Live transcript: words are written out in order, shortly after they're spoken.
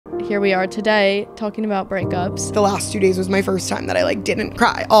here we are today talking about breakups. The last 2 days was my first time that I like didn't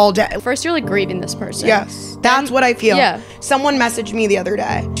cry all day. First you're like grieving this person. Yes, that's what I feel. Yeah. Someone messaged me the other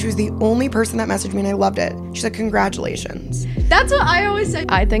day. She was the only person that messaged me and I loved it. She said, congratulations. That's what I always say.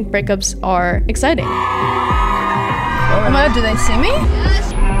 I think breakups are exciting. Oh my God, do they see me?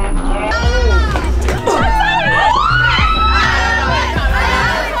 Yes.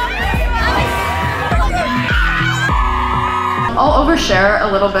 I'll overshare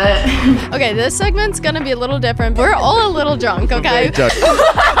a little bit. Okay, this segment's gonna be a little different. We're all a little drunk, okay?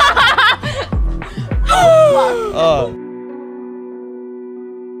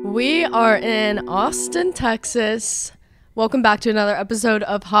 We are in Austin, Texas. Welcome back to another episode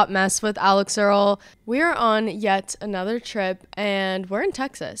of Hot Mess with Alix Earle. We are on yet another trip and we're in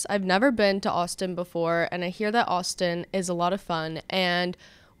Texas. I've never been to Austin before and I hear that Austin is a lot of fun, and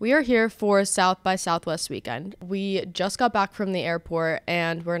we are here for South by Southwest weekend. We just got back from the airport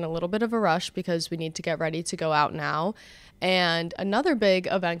and we're in a little bit of a rush because we need to get ready to go out now. And another big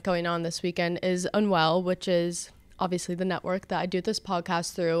event going on this weekend is Unwell, which is obviously the network that I do this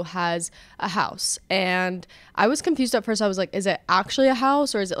podcast through, has a house. And I was confused at first. I was like, is it actually a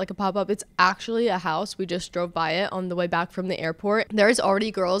house or is it like a pop-up? It's actually a house. We just drove by it on the way back from the airport. There's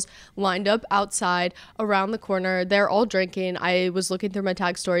already girls lined up outside around the corner. They're all drinking. I was looking through my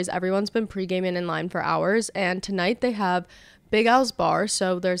tag stories. Everyone's been pre-gaming in line for hours. And tonight they have Big Al's Bar.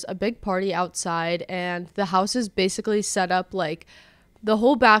 So there's a big party outside and the house is basically set up like the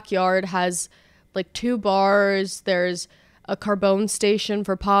whole backyard has like 2 bars, there's a carbone station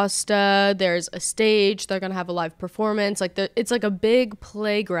for pasta, there's a stage, they're gonna have a live performance, like it's like a big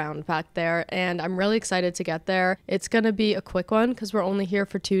playground back there, and I'm really excited to get there. It's gonna be a quick one because we're only here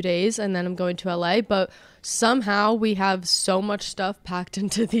for 2 days and then I'm going to LA, but somehow we have so much stuff packed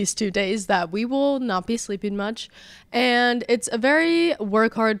into these 2 days that we will not be sleeping much, and it's a very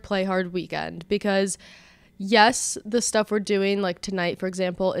work hard, play hard weekend because yes, the stuff we're doing, like tonight, for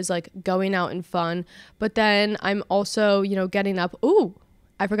example, is like going out and fun. But then I'm also, getting up. Ooh,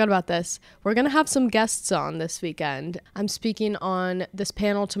 I forgot about this. We're going to have some guests on this weekend. I'm speaking on this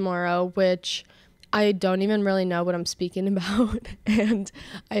panel tomorrow, which I don't even really know what I'm speaking about. And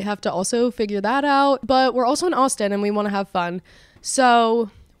I have to also figure that out. But we're also in Austin and we want to have fun. So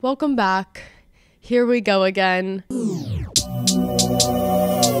welcome back. Here we go again.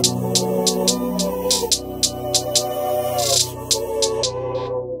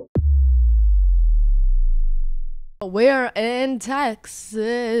 We're in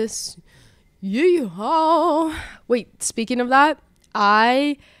Texas. Yeehaw. Wait, speaking of that,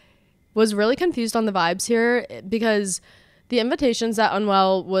 I was really confused on the vibes here because the invitations that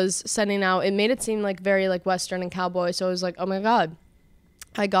Unwell was sending out, it made it seem like very like Western and cowboy. So I was like, oh my God,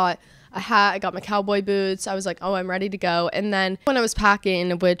 I got a hat, I got my cowboy boots. I was like, oh, I'm ready to go. And then when I was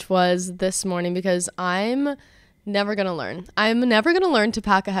packing, which was this morning, because I'm never gonna learn. I'm never gonna learn to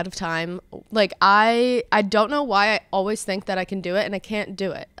pack ahead of time. Like I don't know why I always think that I can do it and I can't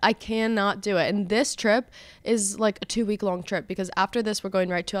do it. I cannot do it. And this trip is like a 2-week-long trip because after this we're going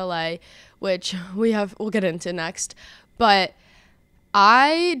right to LA, which we'll get into next. But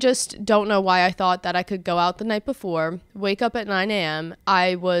I just don't know why I thought that I could go out the night before, wake up at 9 a.m.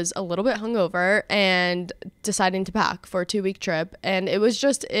 I was a little bit hungover and deciding to pack for a 2-week trip. And it was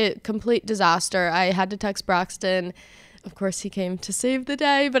just a complete disaster. I had to text Braxton. Of course, he came to save the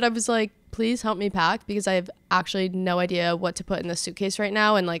day, but I was like, please help me pack because I have actually no idea what to put in the suitcase right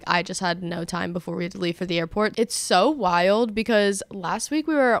now. And like, I just had no time before we had to leave for the airport. It's so wild because last week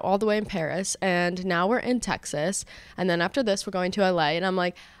we were all the way in Paris and now we're in Texas. And then after this, we're going to LA. And I'm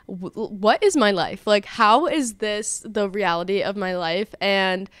like, what is my life? Like, how is this the reality of my life?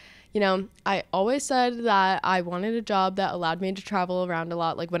 And I always said that I wanted a job that allowed me to travel around a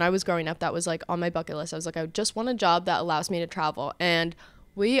lot. Like when I was growing up, that was like on my bucket list. I was like, I just want a job that allows me to travel. And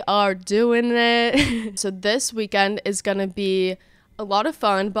we are doing it. So this weekend is going to be a lot of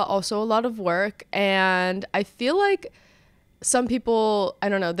fun, but also a lot of work. And I feel like some people, I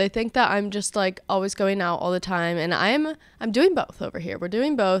don't know, they think that I'm just like always going out all the time. And I'm doing both over here. We're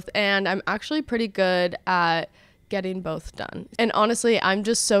doing both. And I'm actually pretty good at getting both done. And honestly, I'm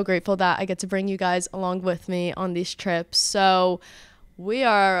just so grateful that I get to bring you guys along with me on these trips. So we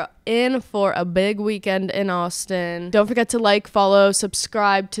are in for a big weekend in Austin. Don't forget to like, follow,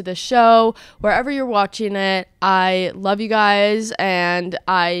 subscribe to the show wherever you're watching it. I love you guys and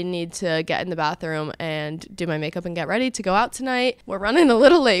I need to get in the bathroom and do my makeup and get ready to go out tonight. We're running a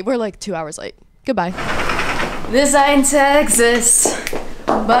little late. We're like 2 hours late. Goodbye. This ain't Texas,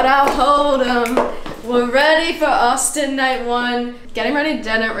 but I'll hold 'em. We're ready for Austin night 1. Getting ready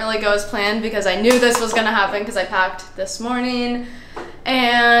didn't really go as planned because I knew this was gonna happen because I packed this morning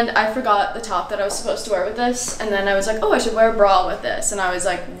and I forgot the top that I was supposed to wear with this, and then I was like, oh, I should wear a bra with this, and I was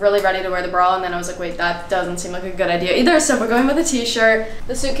like really ready to wear the bra, and then I was like, wait, that doesn't seem like a good idea either, so we're going with a t-shirt.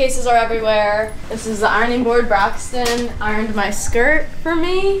 The suitcases are everywhere. This is the ironing board. Braxton ironed my skirt for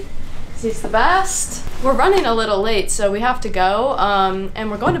me. He's the best. We're running a little late, so we have to go,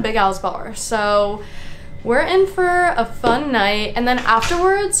 and we're going to Big Al's bar, so we're in for a fun night. And then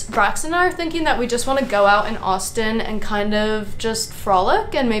afterwards, Braxton and I are thinking that we just want to go out in Austin and kind of just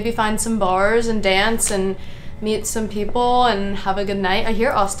frolic and maybe find some bars and dance and meet some people and have a good night. I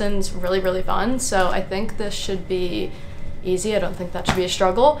hear Austin's really, really fun, so I think this should be easy. I don't think that should be a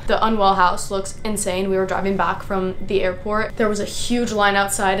struggle. The Unwell house looks insane. We were driving back from the airport. There was a huge line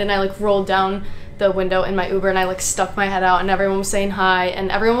outside, and I like rolled down the window in my Uber and I like stuck my head out, and everyone was saying hi, and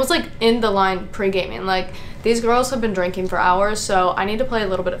everyone was like in the line pre-gaming. Like, these girls have been drinking for hours, so I need to play a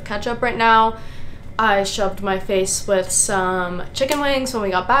little bit of catch up right now. I shoved my face with some chicken wings when we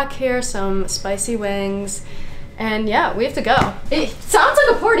got back here, some spicy wings, and yeah, we have to go. It sounds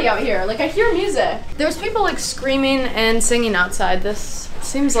like a party out here. Like, I hear music. There's people like screaming and singing outside. This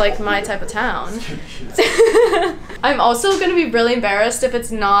seems like my type of town. I'm also gonna be really embarrassed if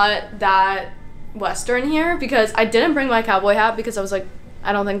it's not that Western here, because I didn't bring my cowboy hat because I was like,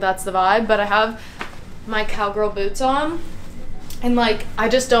 I don't think that's the vibe, but I have my cowgirl boots on, and like, I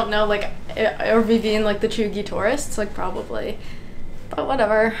just don't know, like, are we being like the chuggy tourists? Like, probably, but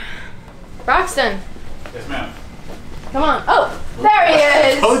whatever. Braxton. Yes, ma'am. Come on. Oh, there he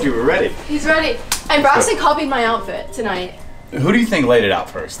is. I told you we're ready. He's ready. And Braxton copied my outfit tonight. Who do you think laid it out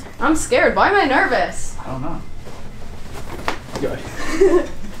first? I'm scared. Why am I nervous? I don't know.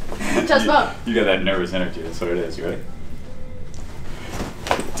 Chest bump. You got that nervous energy. That's what it is. You ready?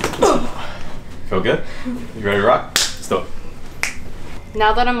 Feel good? You ready to rock? Let's do it.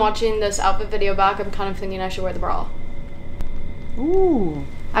 Now that I'm watching this outfit video back, I'm kind of thinking I should wear the bra. Ooh.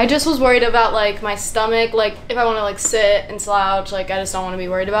 I just was worried about like my stomach, like if I want to like sit and slouch, like I just don't want to be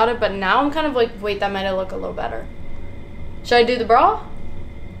worried about it. But now I'm kind of like, wait, that might look a little better. Should I do the bra?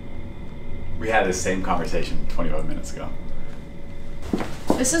 We had this same conversation 25 minutes ago.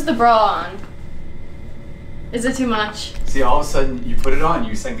 This is the bra on. Is it too much? See, all of a sudden you put it on,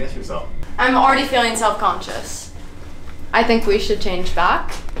 you second guess yourself. I'm already feeling self-conscious. I think we should change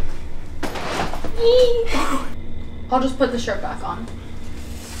back. I'll just put the shirt back on.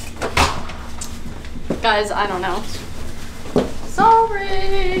 Guys, I don't know.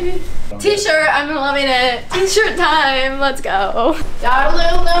 Sorry. T-shirt, I'm loving it. T-shirt time, let's go. Got a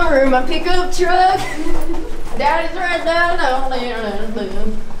little number in my pickup truck. Daddy's right down there.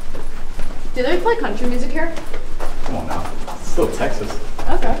 Do they play country music here? Come on now. It's still Texas.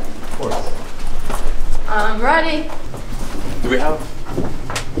 Okay. Of course. I'm ready. Do we have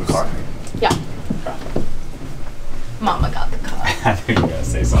a car? Yeah. Okay. Mama got the car. I think you gotta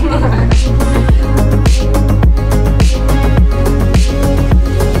say something.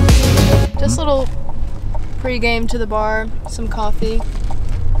 Just a little pre-game to the bar, some coffee.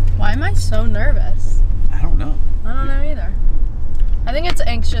 Why am I so nervous? I don't know. I don't know either. I think it's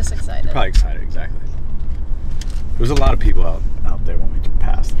anxious, excited. Probably excited, exactly. There was a lot of people out there when we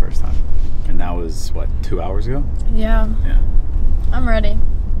passed the first time. And that was, what, 2 hours ago? Yeah. Yeah. I'm ready.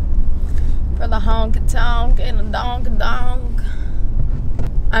 For the honky-tonk and the donk-a-donk.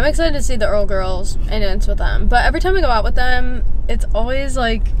 I'm excited to see the Earle girls and dance with them. But every time we go out with them, it's always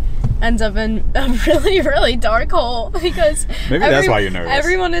like ends up in a really, really dark hole because Maybe that's why you're nervous.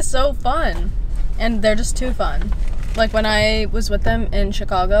 Everyone is so fun. And they're just too fun. Like when I was with them in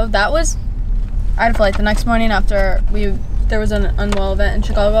Chicago, I had a flight the next morning after there was an Unwell event in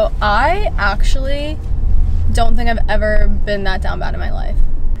Chicago. I actually don't think I've ever been that down bad in my life.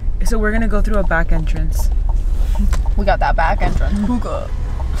 So we're gonna go through a back entrance. We got that back entrance. Hookah.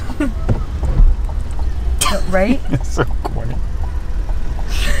 Right? It's so corny.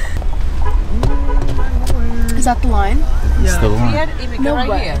 Is that the line? It's the one. No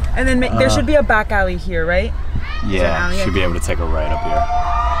way. Here. And then there should be a back alley here, right? Yeah, should be able to take a right up here.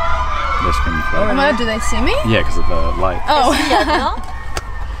 Oh my god, do they see me? Yeah, because of the light. Oh.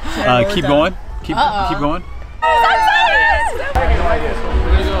 Keep going. Keep going.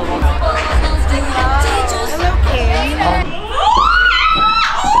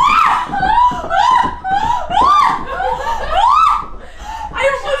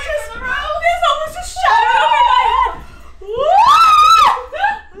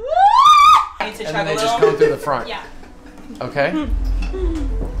 And then they just come through the front. Yeah. Okay. I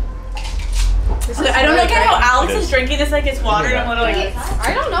don't know how Alex is drinking this like it's water and I'm literally like,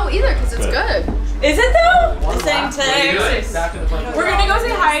 I don't know either because it's good. Is it though? Just saying today. We're gonna go say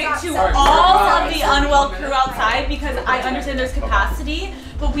hi to all of the Unwell crew outside because I understand there's capacity,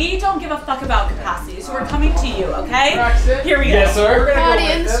 but we don't give a fuck about capacity, so we're coming to you, okay? Here we go. Yes, sir.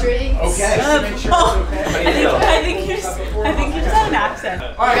 Party in the streets. Okay. I think you just had an accent.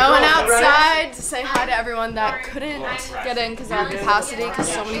 We're going outside to say hi to everyone that couldn't get in because of our capacity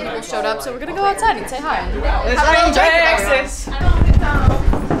because so many people showed up. So we're gonna go outside and say hi. Have a little drink with everyone.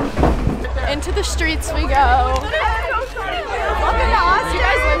 Into the streets we go. Look at us. You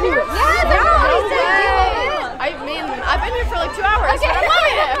guys live here? Yeah, I mean, I've been here for like 2 hours. Okay. I'm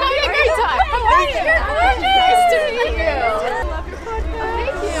loving it. I'm having a great time. How are you? Nice to meet you.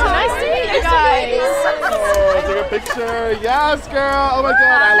 Thank you. So nice to meet you guys. Take a picture. Yes, girl. Oh my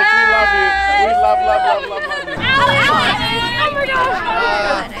God, Alix, we love you. We love you. Alix! Oh my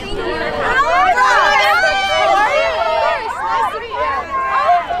God. Thank you. Alix! How are you? Nice to meet you.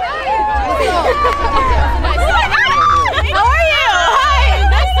 How are you? Hi.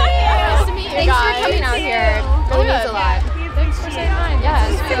 Nice to meet you. Thanks for coming out here. Really means a lot. Thanks for saying hi.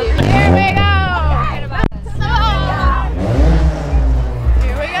 Yes. Here we go.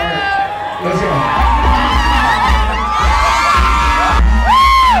 Here we go. Let's go.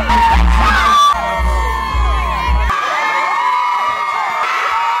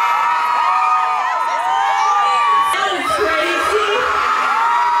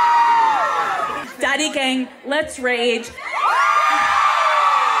 Daddy gang, let's rage.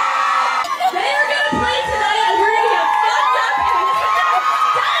 They are gonna play tonight and we're gonna get fucked up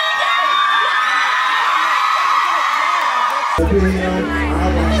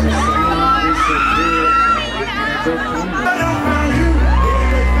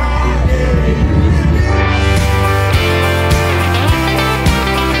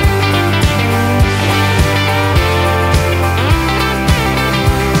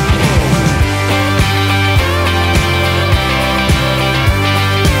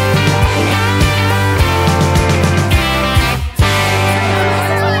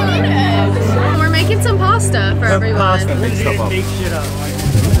For everyone. Make stuff up. It's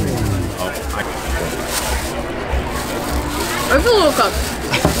a little cooked.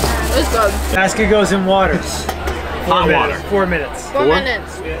 It's good. Basket goes in waters. Hot water. 4 minutes. 4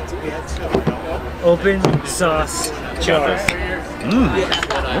 minutes. Open sauce jar.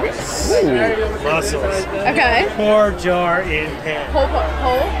 Mussels. Okay. Pour jar in pan. Whole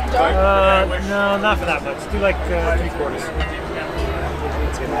jar? No, not for that much. Do like 3/4.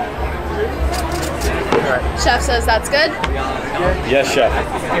 Chef says that's good? Yes, chef.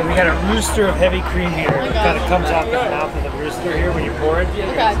 Okay, we got a rooster of heavy cream here. It kind of comes off the mouth of the rooster here when you pour it.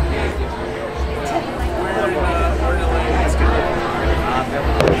 Okay.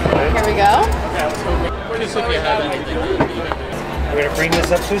 Here we go. We're going to bring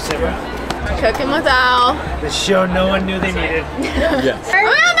this up to a simmer. Cooking with Al. The show no one knew they needed. Yes. Hey!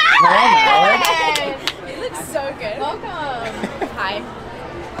 It looks so good. Welcome. Hi.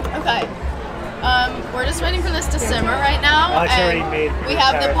 Okay. We're just waiting for this to simmer right now. Oh, it's already made. We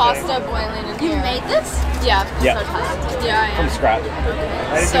have the pasta boiling in here. You made this? Yeah. Yeah. Yeah, I am. From scratch.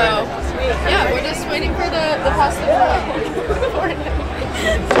 So, yeah, we're just waiting for the pasta to boil.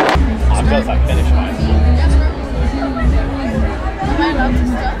 I'm just like finished mine. Am I allowed to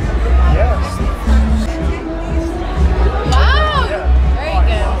stuff? Yes. Wow! Very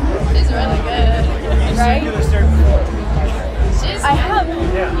good. She's really good. Right? I have, you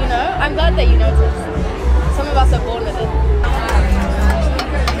know, I'm glad that you noticed. Some of us are born with it.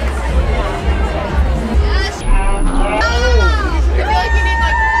 Yes. I feel like you need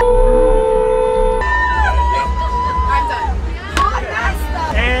like... I'm done.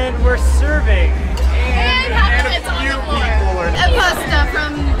 And we're serving. And half of it's on the floor. A pasta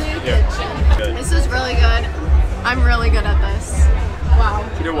from the kitchen. This is really good. I'm really good at this. Wow.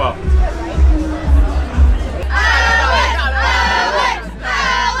 You did well.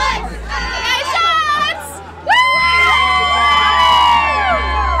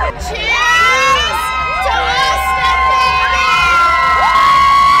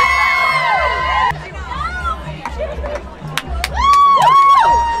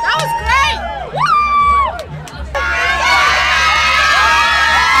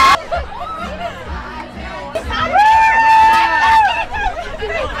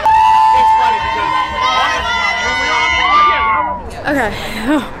 Okay.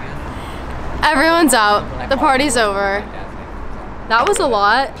 Everyone's out. The party's over. That was a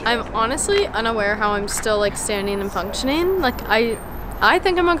lot. I'm honestly unaware how I'm still like standing and functioning. Like I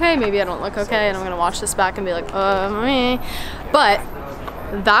think I'm okay. Maybe I don't look okay and I'm gonna watch this back and be like, me. But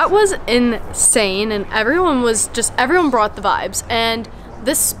that was insane and everyone brought the vibes. And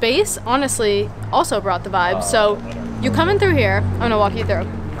this space honestly also brought the vibe. So you come in through here, I'm gonna walk you through.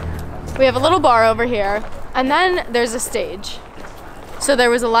 We have a little bar over here, and then there's a stage. So there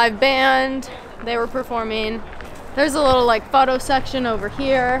was a live band, they were performing. There's a little like photo section over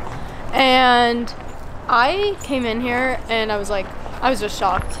here, and I came in here and I was just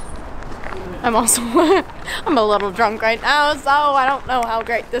shocked. I'm also, I'm a little drunk right now, so I don't know how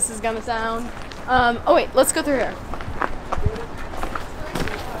great this is gonna sound. Oh wait, let's go through here.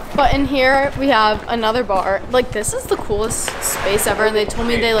 But in here we have another bar. Like, this is the coolest space ever. They told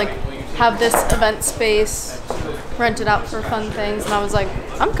me they like have this event space rented out for fun things, and I was like,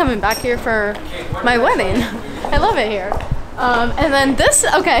 I'm coming back here for my wedding. I love it here. And then this,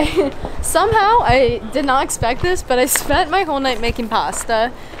 okay, somehow I did not expect this, but I spent my whole night making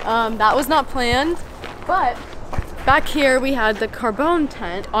pasta. That was not planned, but back here we had the Carbone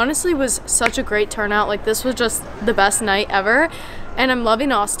tent. Honestly, was such a great turnout. Like, this was just the best night ever, and I'm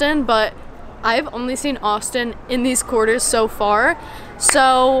loving Austin, but I've only seen Austin in these quarters so far.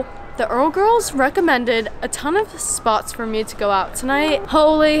 So the Earle girls recommended a ton of spots for me to go out tonight.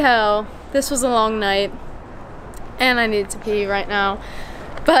 Holy hell, this was a long night, and I need to pee right now.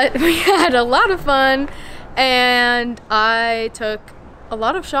 But we had a lot of fun, and I took a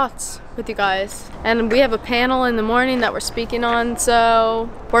lot of shots with you guys. And we have a panel in the morning that we're speaking on, so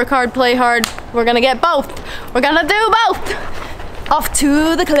work hard, play hard. We're gonna get both. We're gonna do both. Off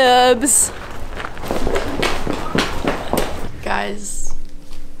to the clubs. Guys,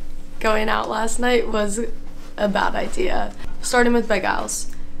 going out last night was a bad idea. Starting with Big Al's.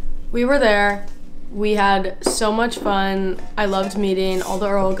 We were there. We had so much fun. I loved meeting all the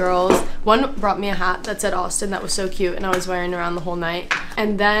Earle girls. One brought me a hat that said Austin that was so cute, and I was wearing it around the whole night.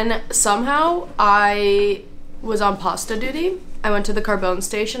 And then somehow I was on pasta duty. I went to the Carbone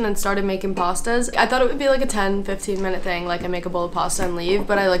station and started making pastas. I thought it would be like a 10-15 minute thing, like I make a bowl of pasta and leave,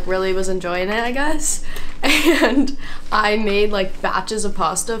 but I like really was enjoying it, I guess. And I made like batches of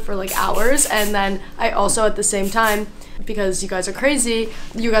pasta for like hours, and then I also at the same time, because you guys are crazy,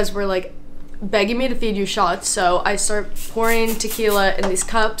 you guys were like begging me to feed you shots, so I started pouring tequila in these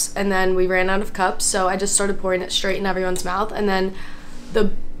cups, and then we ran out of cups, so I just started pouring it straight in everyone's mouth. And then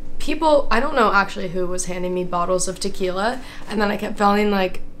the people, I don't know actually who was handing me bottles of tequila, and then I kept feeling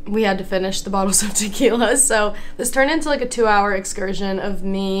like we had to finish the bottles of tequila. So this turned into like a 2-hour excursion of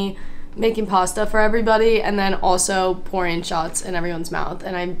me making pasta for everybody and then also pouring shots in everyone's mouth,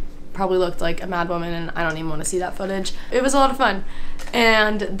 and I probably looked like a mad woman, and I don't even want to see that footage. It was a lot of fun.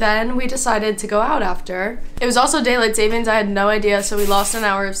 And then we decided to go out after. It was also daylight savings. I had no idea, so we lost an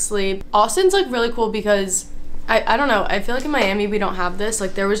hour of sleep. Austin's like really cool because I don't know, I feel like in Miami we don't have this.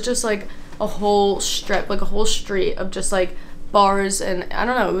 Like, there was just like a whole strip, like a whole street of just like bars, and I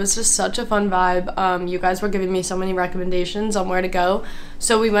don't know, it was just such a fun vibe. You guys were giving me so many recommendations on where to go,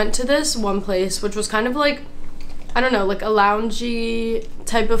 so we went to this one place which was kind of like, I don't know, like a loungy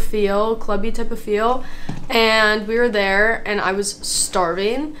type of feel, clubby type of feel, and we were there and I was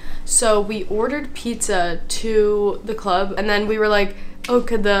starving, so we ordered pizza to the club, and then we were like, oh,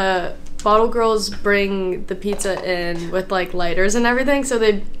 could the bottle girls bring the pizza in with like lighters and everything? So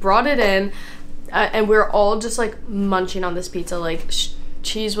they brought it in, and we were all just like munching on this pizza. Like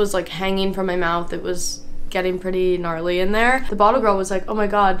cheese was like hanging from my mouth. It was getting pretty gnarly in there. The bottle girl was like, oh my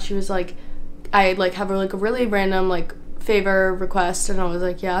god, she was like, I like have like a really random like favor request, and I was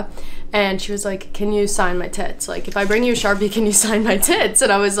like, yeah. And she was like, can you sign my tits? Like, if I bring you a Sharpie, can you sign my tits?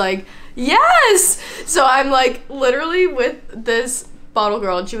 And I was like, yes. So I'm like literally with this bottle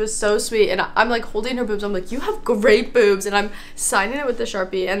girl, and she was so sweet, and I'm like holding her boobs. I'm like, you have great boobs, and I'm signing it with the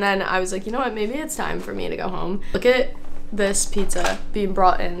Sharpie. And then I was like, you know what, maybe it's time for me to go home. Look at this pizza being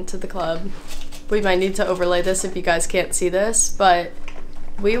brought into the club. We might need to overlay this if you guys can't see this, but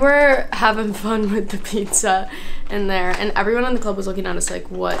we were having fun with the pizza in there, and everyone in the club was looking at us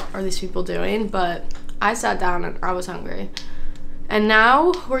like, what are these people doing? But I sat down and I was hungry. And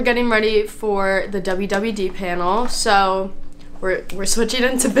now we're getting ready for the WWD panel, so we're switching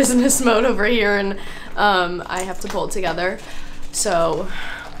into business mode over here, and I have to pull it together. So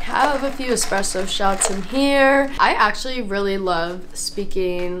we have a few espresso shots in here. I actually really love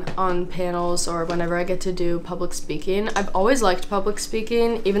speaking on panels or whenever I get to do public speaking. I've always liked public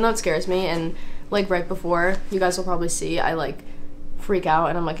speaking, even though it scares me, and like right before, you guys will probably see, I like freak out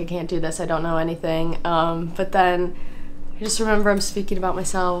and I'm like, I can't do this, I don't know anything. But then I just remember I'm speaking about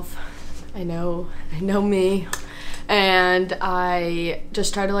myself. I know me. And I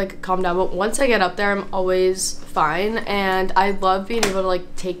just try to like calm down, but once I get up there, I'm always fine. And I love being able to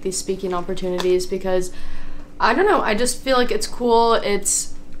like take these speaking opportunities because I don't know, I just feel like it's cool.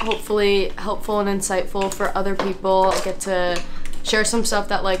 It's hopefully helpful and insightful for other people. I get to share some stuff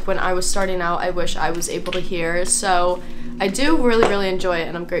that like when I was starting out, I wish I was able to hear. So I do really enjoy it,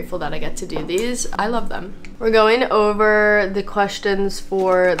 and I'm grateful that I get to do these. I love them. We're going over the questions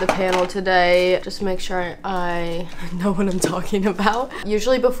for the panel today, just to make sure I know what I'm talking about.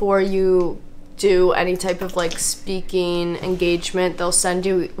 Usually before you do any type of like speaking engagement, they'll send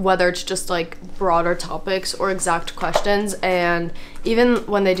you, whether it's just like broader topics or exact questions, and even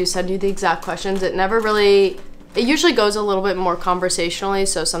when they do send you the exact questions, it usually goes a little bit more conversationally,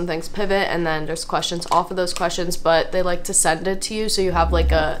 so some things pivot and then there's questions off of those questions, but they like to send it to you so you have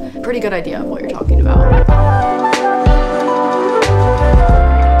like a pretty good idea of what you're talking about.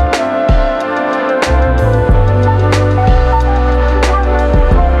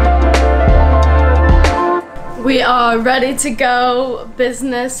 We are ready to go.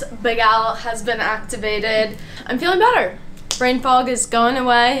 Business Big Al has been activated. I'm feeling better. Brain fog is going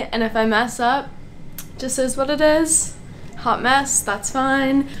away, and if I mess up, just is what it is. Hot mess, that's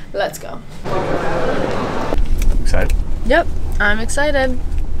fine. Let's go. Excited? Yep, I'm excited.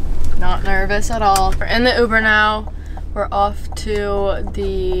 Not nervous at all. We're in the Uber now. We're off to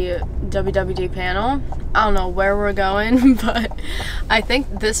the WWD panel. I don't know where we're going, but I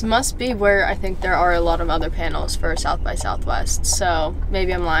think this must be where I think there are a lot of other panels for South by Southwest. So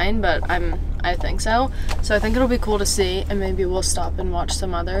maybe I'm lying, but I think so. So I think it'll be cool to see, and maybe we'll stop and watch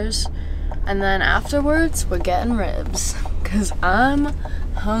some others. And then afterwards, we're getting ribs, because I'm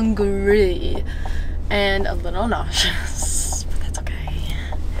hungry and a little nauseous, but that's okay.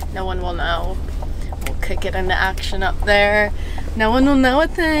 No one will know. We'll kick it into action up there. No one will know a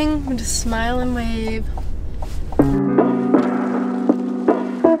thing. We'll just smile and wave.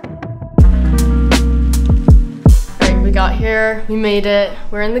 Alright, we got here. We made it.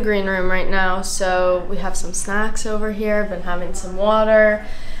 We're in the green room right now, so we have some snacks over here. Been having some water.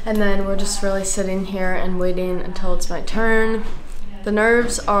 And then we're just really sitting here and waiting until it's my turn. The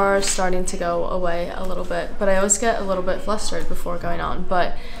nerves are starting to go away a little bit, but I always get a little bit flustered before going on,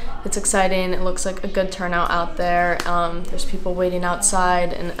 but it's exciting. It looks like a good turnout out there. There's people waiting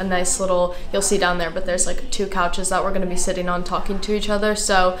outside, and a nice little, you'll see down there, but there's like 2 couches that we're gonna be sitting on talking to each other,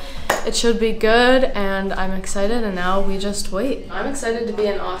 so it should be good, and I'm excited, and now we just wait. I'm excited to be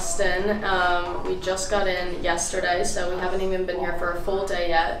in Austin. We just got in yesterday, so we haven't even been here for a full day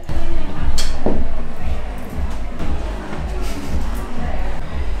yet.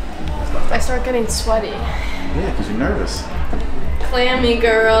 I start getting sweaty. Yeah, because you're nervous. Clammy,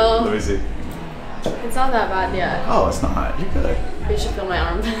 girl. Let me see. It's not that bad yet. Oh, it's not. You're good. You should feel my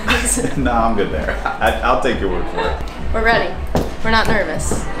armpits. No, I'm good there. I'll take your word for it. We're ready. We're not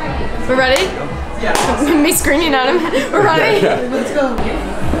nervous. We're ready? Yeah. Me screaming at him. We're ready? Yeah. Let's go.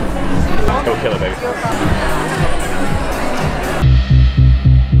 Go kill it, baby.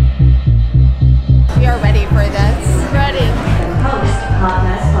 We are ready for this. Ready. Host Hot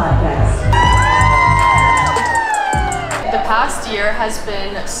Mess Podcast. The past year has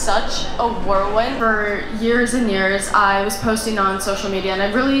been such a whirlwind. For years and years, I was posting on social media, and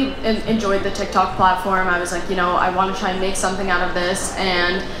I really enjoyed the TikTok platform. I was like, you know, I want to try and make something out of this,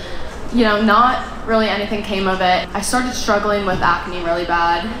 and you know, not really anything came of it. I started struggling with acne really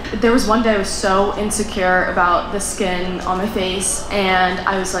bad. There was one day I was so insecure about the skin on my face, and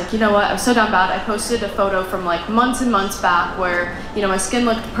I was like, you know what, I was so down bad. I posted a photo from like months and months back where, you know, my skin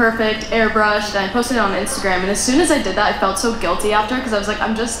looked perfect, airbrushed, and I posted it on Instagram, and as soon as I did that, I felt so guilty after, because I was like,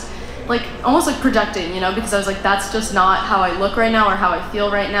 I'm just like almost like projecting, you know, because I was like, that's just not how I look right now or how I feel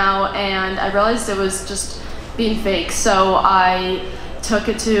right now, and I realized it was just being fake. So I took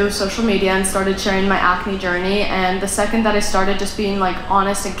it to social media and started sharing my acne journey, and the second that I started just being like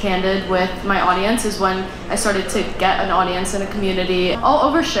honest and candid with my audience is when I started to get an audience and a community.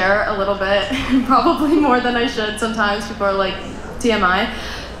 I'll overshare a little bit, probably more than I should sometimes. People are like, TMI,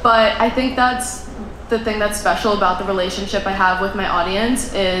 but I think that's the thing that's special about the relationship I have with my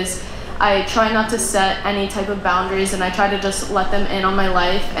audience is I try not to set any type of boundaries, and I try to just let them in on my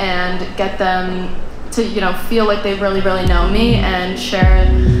life and get them to, you know, feel like they really, really know me and share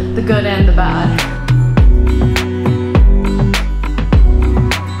the good and the bad.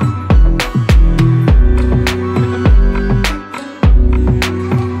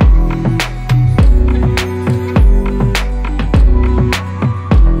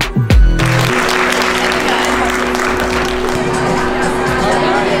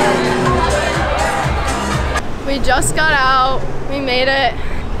 We just got out, we made it.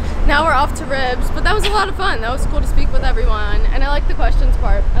 Now we're off to ribs, but that was a lot of fun. That was cool to speak with everyone, and I like the questions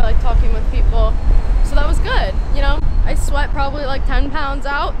part. I like talking with people, so that was good. You know, I sweat probably like 10 pounds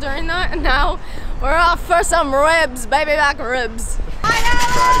out during that, and now we're off for some ribs, baby back ribs.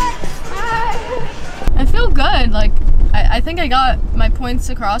 Hi! I feel good. Like, I think I got my points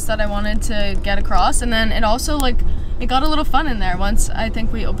across that I wanted to get across, and then it also like it got a little fun in there once I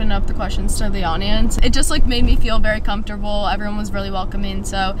think we opened up the questions to the audience. It just like made me feel very comfortable. Everyone was really welcoming,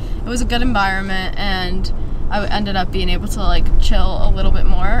 so it was a good environment, and I ended up being able to like chill a little bit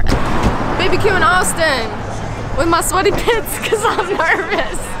more. BBQ in Austin with my sweaty pits because I'm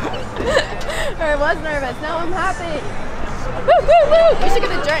nervous. Or I was nervous. Now I'm happy. Woo, woo, woo. We should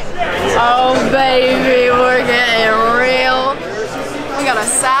get a drink. Oh baby, we're getting real. We got a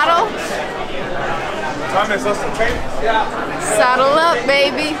saddle. Saddle up,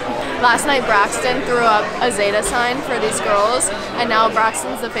 baby. Last night Braxton threw up a Zeta sign for these girls, and now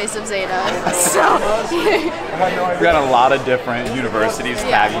Braxton's the face of Zeta. So We got a lot of different universities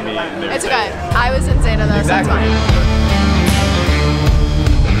tagging me in their it's okay. I was in Zeta though, exactly. So it's fine.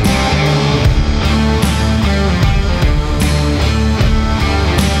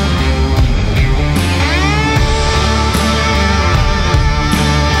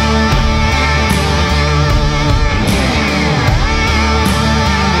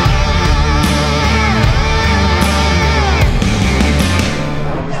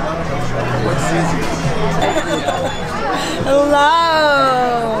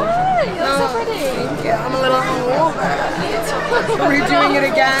 We're doing it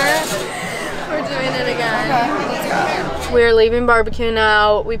again? We're doing it again. Okay. We're leaving barbecue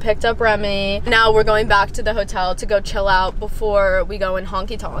now. We picked up Remi. Now we're going back to the hotel to go chill out before we go and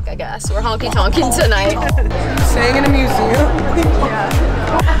honky-tonk, I guess. We're honky-tonking tonight. Staying in a museum? Yeah.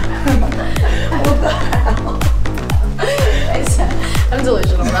 What the hell? I'm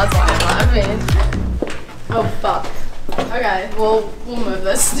delusional, that's why I'm laughing. Oh, fuck. Okay, we'll move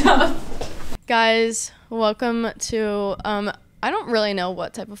this stuff. Guys, welcome to, I don't really know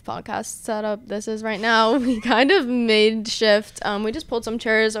what type of podcast setup this is right now. We kind of made shift. We just pulled some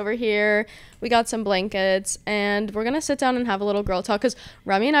chairs over here. We got some blankets, and we're going to sit down and have a little girl talk because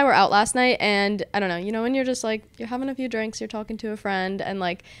Remi and I were out last night, and I don't know, you know, when you're just like, you're having a few drinks, you're talking to a friend, and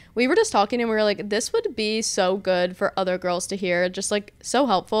like, we were just talking and we were like, this would be so good for other girls to hear, just like so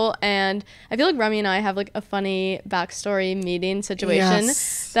helpful. And I feel like Remi and I have like a funny backstory meeting situation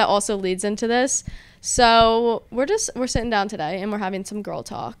that also leads into this. So we're sitting down today and we're having some girl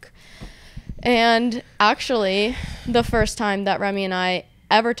talk. And actually, the first time that Remi and I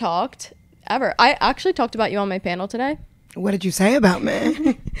ever talked, I actually talked about you on my panel today. What did you say about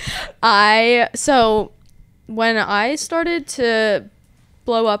me? So when I started to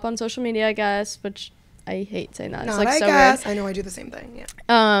blow up on social media, I guess, which I hate saying that. It's like so weird. I know, I do the same thing.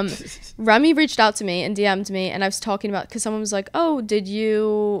 Yeah. Remi reached out to me and DM'd me, and I was talking about, because someone was like, oh, did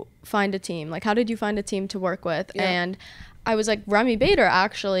you find a team? Like, how did you find a team to work with? Yeah. And I was like, Remi Bader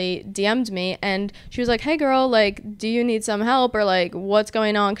actually DM'd me, and she was like, hey girl, like, do you need some help, or like, what's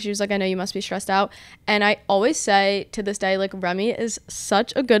going on? Because she was like, I know you must be stressed out. And I always say to this day, like, Remi is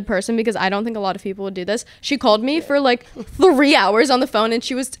such a good person, because I don't think a lot of people would do this. She called me for like 3 hours on the phone, and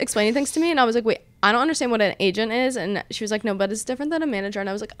she was explaining things to me, and I was like, wait, I don't understand what an agent is. And she was like, no, but it's different than a manager. And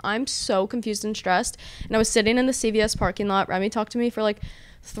I was like, I'm so confused and stressed. And I was sitting in the CVS parking lot. Remi talked to me for like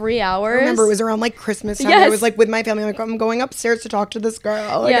 3 hours. I remember it was around like Christmas time. Yes. I was like with my family, like, I'm going upstairs to talk to this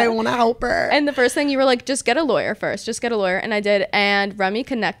girl. Like, I want to help her. And the first thing you were like, just get a lawyer first. Just get a lawyer. And I did. And Remi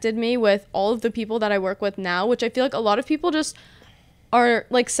connected me with all of the people that I work with now, which I feel like a lot of people just are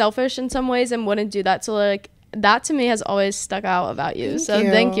like selfish in some ways and wouldn't do that. So like, that to me has always stuck out about you.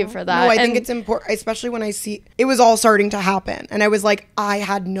 Thank you for that. No, I think it's important, especially when I see it was all starting to happen. And I was like, I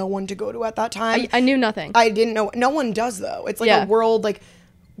had no one to go to at that time. I knew nothing. I didn't know. No one does, though. It's like a world, like,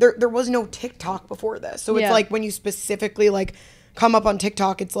 there was no TikTok before this. So it's like when you specifically like come up on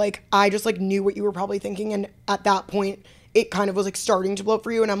TikTok, it's like, I just like knew what you were probably thinking. And at that point, it kind of was like starting to blow up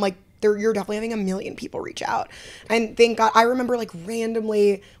for you. And I'm like, you're definitely having 1 million people reach out. And thank God, I remember like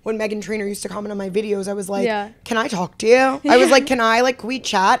randomly when Megan Trainor used to comment on my videos, I was like, can I talk to you? I was like, can we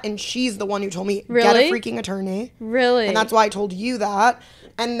chat? And she's the one who told me, get a freaking attorney. Really? And that's why I told you that.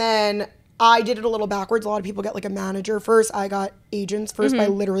 And then I did it a little backwards. A lot of people get like a manager first. I got agents first by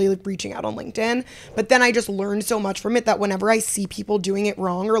literally like reaching out on LinkedIn. But then I just learned so much from it that whenever I see people doing it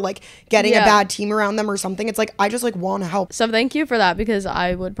wrong or like getting a bad team around them or something, it's like I just like want to help. So thank you for that, because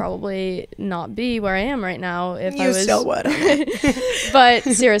I would probably not be where I am right now if I was. You still would. But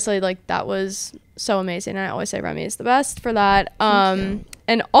seriously, like that was so amazing, and I always say Remi is the best for that.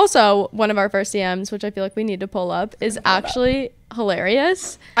 And also one of our first DMs, which I feel like we need to pull up, is actually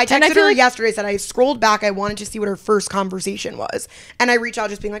hilarious. I And texted feel her like- yesterday, said I scrolled back, I wanted to see what her first conversation was. And I reached out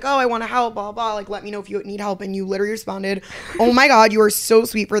just being like, oh, I want to help, blah, blah, like, let me know if you need help. And you literally responded, oh my God, you are so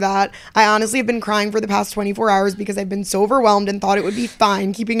sweet for that. I honestly have been crying for the past 24 hours because I've been so overwhelmed and thought it would be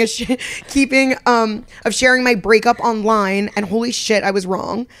fine of sharing my breakup online. And holy shit, I was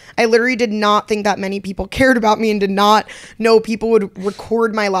wrong. I literally did not think that many people cared about me and did not know people would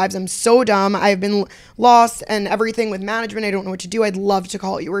record my lives. I'm so dumb. I've been lost and everything with management. I don't know what to do. I'd love to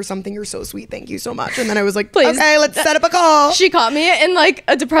call you or something. You're so sweet. Thank you so much. And then I was like, Please. okay, let's set up a call. She caught me in like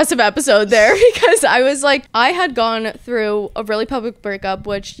a depressive episode there because I was like, I had gone through a really public breakup,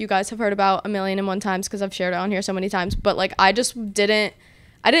 which you guys have heard about 1,000,001 times because I've shared it on here so many times. But like, I didn't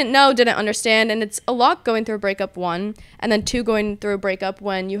understand. And it's a lot going through a breakup, 1, and then 2, going through a breakup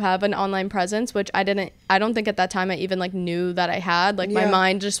when you have an online presence, which I don't think at that time I even like knew that I had, like my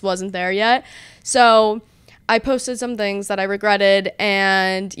mind just wasn't there yet. So I posted some things that I regretted,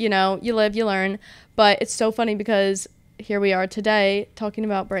 and you know, you live, you learn. But it's so funny because here we are today talking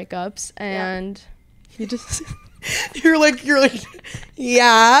about breakups, and you just you're like,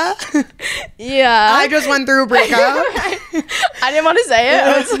 yeah. Yeah. I just went through a breakup. I didn't want to say it.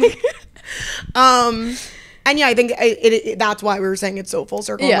 I was like, and yeah, I think that's why we were saying it's so full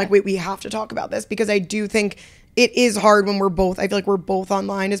circle. Yeah. I'm like, wait, we have to talk about this because I do think it is hard when I feel like we're both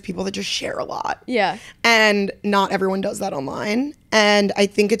online as people that just share a lot. Yeah. And not everyone does that online. And I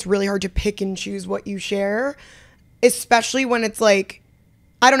think it's really hard to pick and choose what you share, especially when it's like,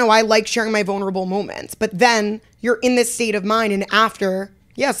 I don't know, I like sharing my vulnerable moments, but then you're in this state of mind and after,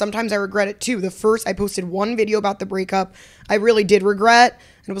 yeah, sometimes I regret it too. I posted one video about the breakup. I really did regret,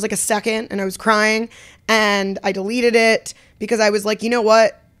 and it was like a second and I was crying and I deleted it because I was like, you know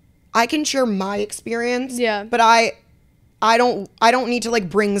what? I can share my experience, but I don't need to like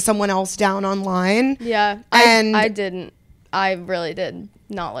bring someone else down online. Yeah, and I really did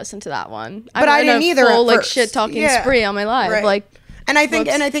not listen to that one. But I didn't either. Full, like shit talking spree on my live, right. like. And I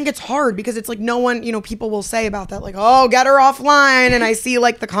think it's hard because it's like no one, you know, people will say about that like, oh, get her offline, and I see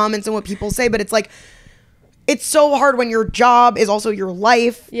like the comments and what people say, but it's like it's so hard when your job is also your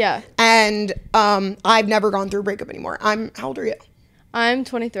life. Yeah. And I've never gone through a breakup anymore. How old are you? I'm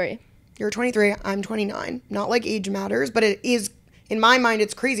 23. You're 23. I'm 29. Not like age matters, but it is, in my mind,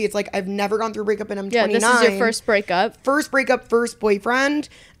 it's crazy. It's like I've never gone through a breakup and I'm 29. Yeah, this is your first breakup. First breakup, first boyfriend.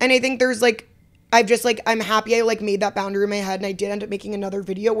 And I think there's like, I'm happy I like made that boundary in my head, and I did end up making another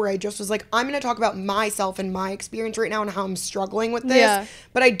video where I just was like, I'm going to talk about myself and my experience right now and how I'm struggling with this. Yeah.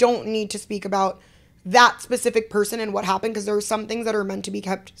 But I don't need to speak about that specific person and what happened because there are some things that are meant to be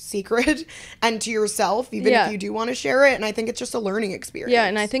kept secret and to yourself, even if you do want to share it. And I think it's just a learning experience. Yeah,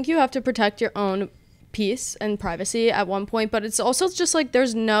 and I think you have to protect your own peace and privacy at one point, but it's also just like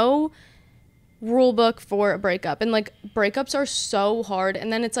there's no rule book for a breakup, and like breakups are so hard.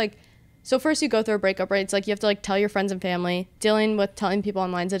 And then it's like, so first you go through a breakup, right? It's like you have to like tell your friends and family. Dealing with telling people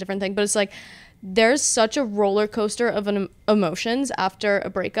online is a different thing, but it's like there's such a roller coaster of emotions after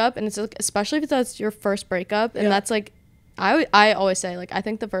a breakup, and it's like, especially if that's your first breakup, and that's like I always say, like, I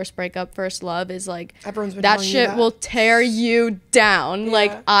think the first breakup, first love is like that shit will tear you down. Yeah.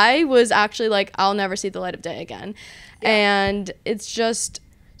 Like I was actually like, I'll never see the light of day again. Yeah. And it's just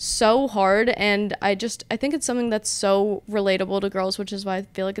so hard, and I think it's something that's so relatable to girls, which is why I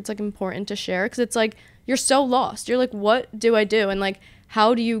feel like it's like important to share, because it's like you're so lost. You're like, what do I do? And like,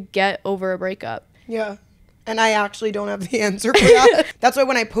 how do you get over a breakup? Yeah. And I actually don't have the answer for that. That's why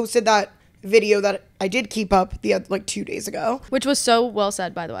when I posted that video that I did keep up like 2 days ago, which was so well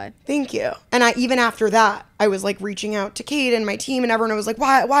said, by the way. Thank you. And even after that, I was like reaching out to Kate and my team and everyone. I was like,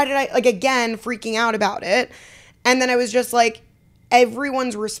 why did I, like, again, freaking out about it. And then I was just like,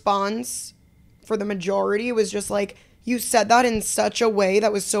 everyone's response for the majority was just like, you said that in such a way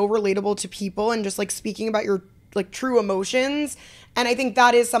that was so relatable to people and just like speaking about your like true emotions. And I think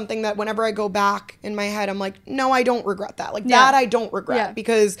that is something that whenever I go back in my head, I'm like, no, I don't regret that. Like that I don't regret,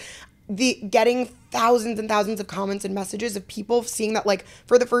 because getting thousands and thousands of comments and messages of people seeing that, like,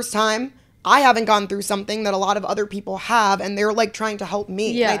 for the first time, I haven't gone through something that a lot of other people have, and they're like trying to help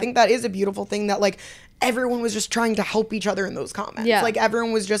me. Yeah. And I think that is a beautiful thing, that like everyone was just trying to help each other in those comments. Yeah. Like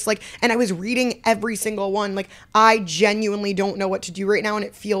everyone was just like, and I was reading every single one. Like I genuinely don't know what to do right now, and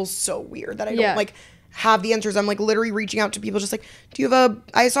it feels so weird that I don't like have the answers. I'm like literally reaching out to people just like,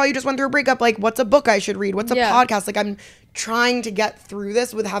 I saw you just went through a breakup, like what's a book I should read, what's a podcast? Like I'm trying to get through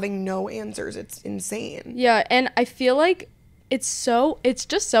this with having no answers. It's insane. Yeah. And I feel like it's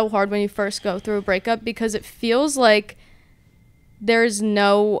just so hard when you first go through a breakup, because it feels like there's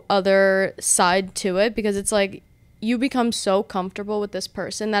no other side to it, because it's like you become so comfortable with this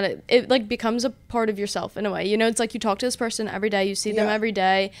person that it like becomes a part of yourself in a way. You know, it's like you talk to this person every day, you see them every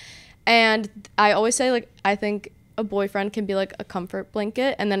day. And I always say, like, I think a boyfriend can be like a comfort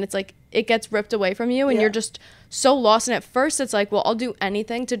blanket, and then it's like it gets ripped away from you and you're just so lost. And at first it's like, well, I'll do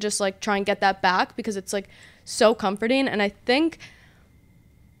anything to just like try and get that back because it's like so comforting. And I think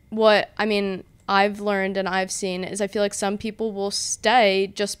I've learned and I've seen is I feel like some people will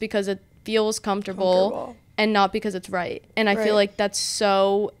stay just because it feels comfortable. And not because it's right. And I feel like that's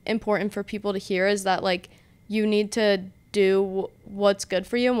so important for people to hear, is that like you need to do what's good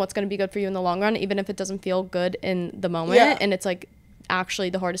for you and what's going to be good for you in the long run, even if it doesn't feel good in the moment. And it's like actually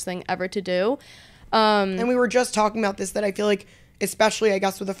the hardest thing ever to do. And we were just talking about this, that I feel like, especially I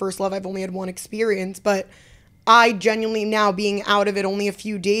guess with the first love, I've only had one experience, but I genuinely, now being out of it only a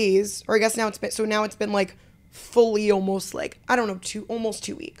few days, or I guess now it's been like fully almost like, I don't know, almost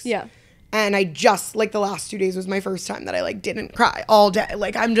 2 weeks. Yeah. And I just, like, the last 2 days was my first time that I, like, didn't cry all day.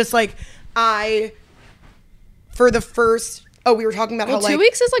 Like, I'm just, like, for the first, we were talking about how, like... 2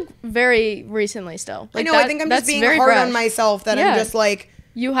 weeks is, like, very recently still. Like, I know, I think I'm just being hard on myself, that I'm just, like...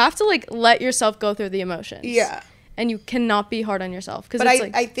 You have to, like, let yourself go through the emotions. Yeah. And you cannot be hard on yourself. But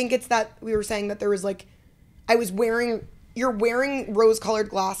I think it's that, we were saying that there was, like, you're wearing rose-colored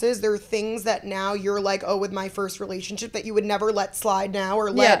glasses. There are things that now you're like, oh, with my first relationship that you would never let slide now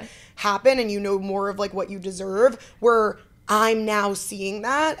or let happen, and you know more of like what you deserve, where I'm now seeing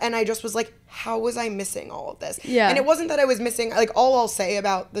that, and I just was like, how was I missing all of this? Yeah. And it wasn't that I was missing, like, all I'll say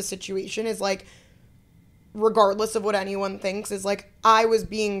about the situation is like, regardless of what anyone thinks, is like, I was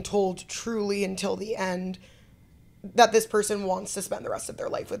being told truly until the end that this person wants to spend the rest of their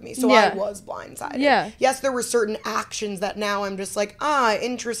life with me. So I was blindsided. Yeah. Yes, there were certain actions that now I'm just like,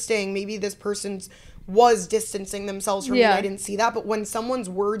 interesting. Maybe this person was distancing themselves from me and I didn't see that. But when someone's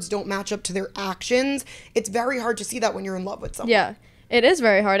words don't match up to their actions, it's very hard to see that when you're in love with someone. Yeah, it is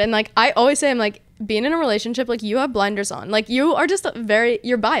very hard. And like, I always say, I'm like, being in a relationship, like, you have blinders on. Like, you are just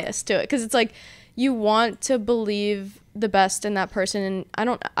you're biased to it. Because it's like, you want to believe the best in that person, and I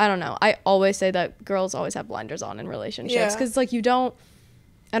don't know. I always say that girls always have blinders on in relationships, because like you don't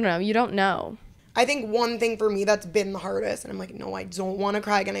know. I think one thing for me that's been the hardest, and I'm like, no, I don't want to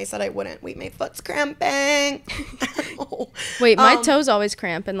cry again. I said I wouldn't. Wait, my foot's cramping. Wait, my toes always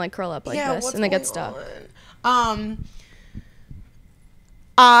cramp and like curl up like this, and they get stuck.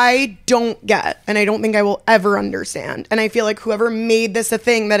 I don't get, and I don't think I will ever understand, and I feel like whoever made this a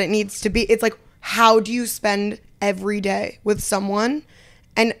thing that it needs to be, it's like, how do you spend every day with someone,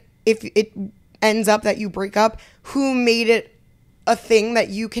 and if it ends up that you break up, who made it a thing that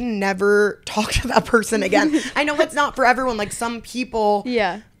you can never talk to that person again? I know it's not for everyone. Like, some people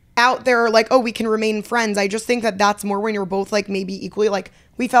out there are like, oh, we can remain friends. I just think that that's more when you're both like maybe equally like,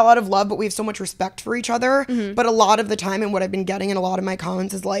 we fell out of love, but we have so much respect for each other. But a lot of the time, and what I've been getting in a lot of my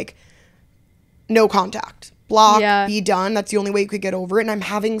comments is like, no contact, block, be done. That's the only way you could get over it. And I'm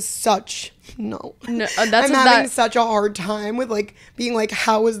having such I'm having such a hard time with like being like,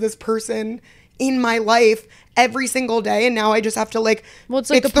 how is this person in my life every single day? And now I just have to like, it's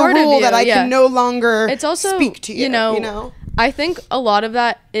like the rule that I can no longer speak to you. You know, I think a lot of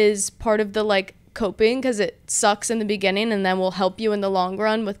that is part of the like coping, because it sucks in the beginning and then will help you in the long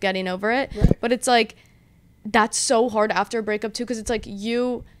run with getting over it. But it's like, that's so hard after a breakup too, because it's like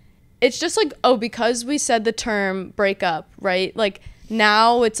it's just like, oh, because we said the term breakup, right? Like,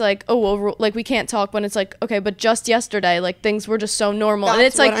 now it's like, oh, well, like, we can't talk, when it's like, okay, but just yesterday, like, things were just so normal. And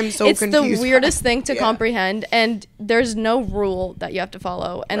it's like, it's the weirdest thing to comprehend, and there's no rule that you have to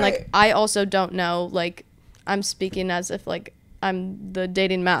follow. And like, I also don't know, like, I'm speaking as if like I'm the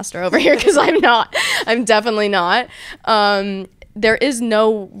dating master over here, because I'm not. I'm definitely not. There is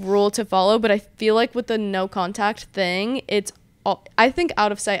no rule to follow, but I feel like with the no contact thing, I think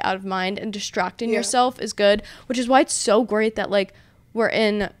out of sight, out of mind, and distracting yourself is good, which is why it's so great that like we're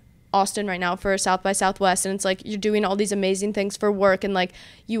in Austin right now for South by Southwest, and it's like you're doing all these amazing things for work, and like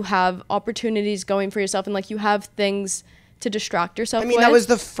you have opportunities going for yourself, and like you have things to distract yourself with. That was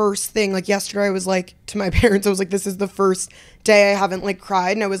the first thing. Like, yesterday I was like, to my parents, I was like, this is the first day I haven't like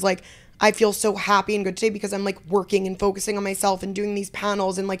cried, and I was like, I feel so happy and good today because I'm like working and focusing on myself and doing these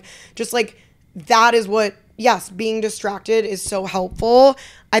panels, and like just like that is what, yes, being distracted is so helpful.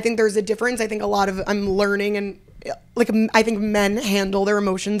 I think there's a difference. I think I'm learning, and like, I think men handle their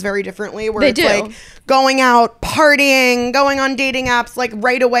emotions very differently, where it's like going out, partying, going on dating apps, like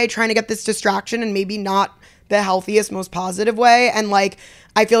right away trying to get this distraction, and maybe not the healthiest, most positive way. And like,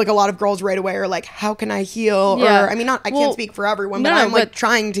 I feel like a lot of girls right away are like, how can I heal? Yeah. Or I mean, I can't speak for everyone, but I'm like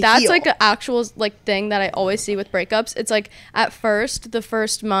trying to heal. That's like an actual like thing that I always see with breakups. It's like at first, the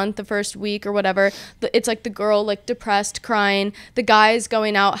first month, the first week or whatever, it's like the girl like depressed, crying, the guy's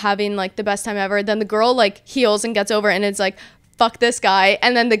going out having like the best time ever. Then the girl like heals and gets over it, and it's like, fuck this guy.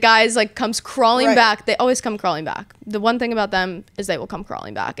 And then the guys like comes crawling back. They always come crawling back. The one thing about them is they will come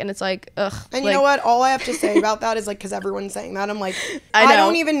crawling back, and it's like, ugh. And you know what? All I have to say about that is like, because everyone's saying that, I'm like, I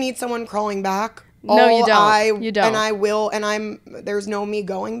don't even need someone crawling back. No, you don't. You don't. And I will, and there's no me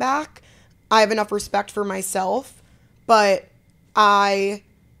going back. I have enough respect for myself, but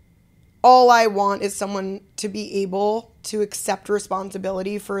all I want is someone to be able to accept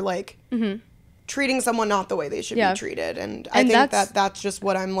responsibility for like treating someone not the way they should be treated. And I think that's just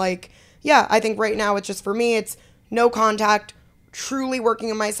what I'm like, I think right now it's just for me, it's no contact, truly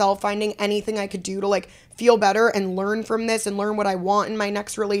working on myself, finding anything I could do to like feel better and learn from this and learn what I want in my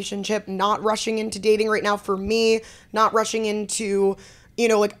next relationship, not rushing into dating right now for me, not rushing into, you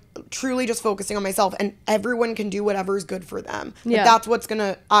know, like truly just focusing on myself, and everyone can do whatever is good for them. Like that's what's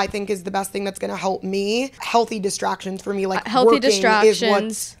gonna, I think, is the best thing that's gonna help me. Healthy distractions for me, like healthy working distractions is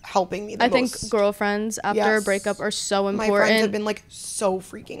what's helping me the most. I think girlfriends after a breakup are so important. My friends have been like so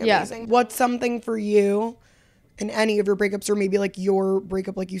freaking amazing. What's something for you in any of your breakups, or maybe like your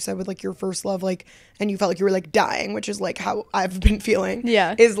breakup, like you said with like your first love, like, and you felt like you were like dying, which is like how I've been feeling.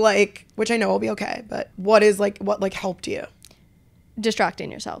 Is like, which I know will be okay, but what helped you?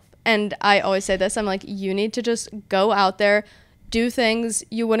 Distracting yourself. And I always say this, I'm like, you need to just go out there, do things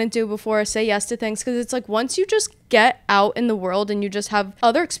you wouldn't do before, say yes to things, because it's like once you just get out in the world and you just have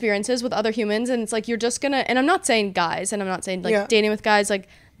other experiences with other humans, and it's like you're just gonna, and I'm not saying guys, and I'm not saying like dating with guys, like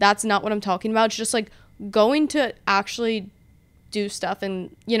that's not what I'm talking about. It's just like going to actually do stuff.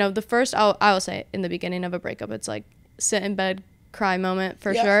 And you know, the first, I will say in the beginning of a breakup, it's like sit in bed, cry moment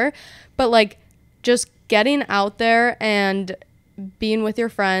for sure, but like just getting out there and being with your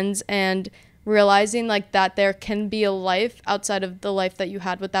friends and realizing like that there can be a life outside of the life that you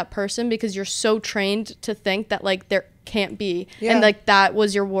had with that person, because you're so trained to think that like there can't be, and like that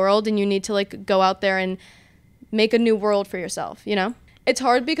was your world, and you need to like go out there and make a new world for yourself, you know? It's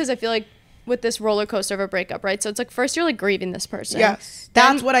hard because I feel like with this roller coaster of a breakup, right? So it's like first you're like grieving this person. Yes.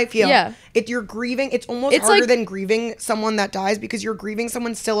 That's what I feel. Yeah. If you're grieving, it's almost harder than grieving someone that dies, because you're grieving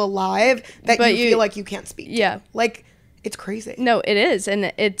someone still alive that you feel like you can't speak to. Like, it's crazy. No, it is.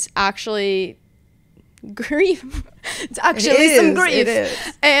 And it's actually grief. It's actually some grief. It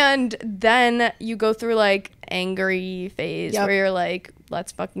is. And then you go through like angry phase where you're like,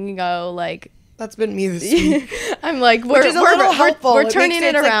 let's fucking go. Like, that's been me this week. I'm like, which is a little helpful. We're turning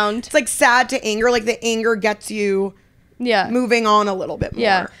it around. Like, it's like sad to anger. Like the anger gets you moving on a little bit more.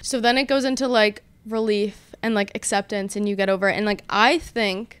 Yeah. So then it goes into like relief and like acceptance, and you get over it. And like, I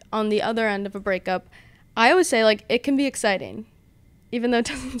think on the other end of a breakup, I always say like it can be exciting, even though it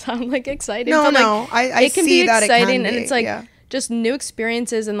doesn't sound like exciting. No, but, like, no, I it can see be that exciting, it can and be, it's like just new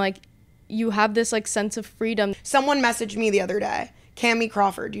experiences, and like you have this like sense of freedom. Someone messaged me the other day, Cammie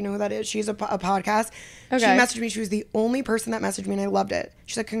Crawford. Do you know who that is? She's a podcast. Okay. She messaged me. She was the only person that messaged me, and I loved it.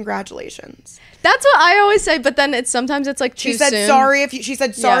 She said, "Congratulations." That's what I always say, but then sometimes it's like too soon. She said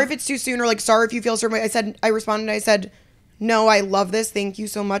sorry if it's too soon, or like sorry if you feel certain way. I responded. I said, "No, I love this. Thank you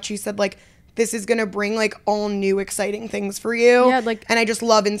so much." She said like, this is gonna bring like all new exciting things for you. Yeah, like, and I just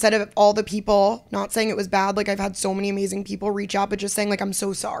love, instead of all the people, not saying it was bad, like I've had so many amazing people reach out, but just saying like, I'm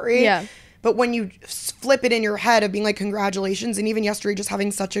so sorry. Yeah. But when you flip it in your head of being like, congratulations, and even yesterday just having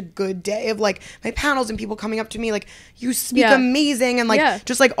such a good day of like my panels and people coming up to me like, you speak amazing, and like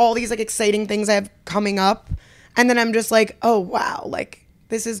just like all these like exciting things I have coming up, and then I'm just like, oh wow, like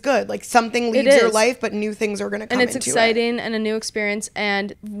this is good. Like something leaves your life, but new things are going to come into it. And it's exciting and a new experience.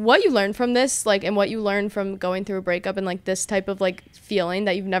 And what you learn from this, like, and what you learn from going through a breakup and like this type of like feeling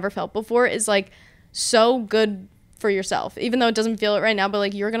that you've never felt before is like so good for yourself, even though it doesn't feel it right now, but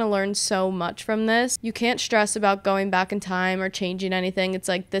like you're going to learn so much from this. You can't stress about going back in time or changing anything. It's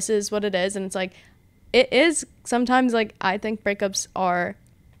like, this is what it is. And it's like, it is sometimes like, I think breakups are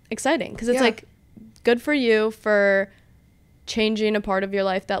exciting because it's like good for you for changing a part of your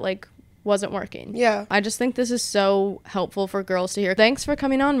life that like wasn't working. Yeah. I just think this is so helpful for girls to hear. Thanks for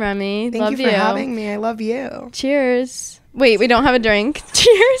coming on, Remi. Thank you for having me. I love you. Cheers. Wait, we don't have a drink.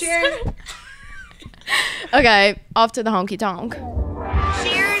 Cheers. Cheers. Okay, off to the honky-tonk. Cheers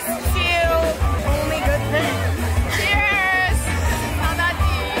to only good things. Cheers. It's not that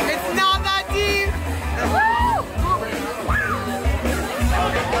deep. It's not that deep.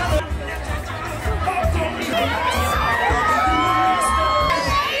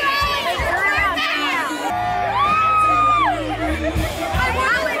 I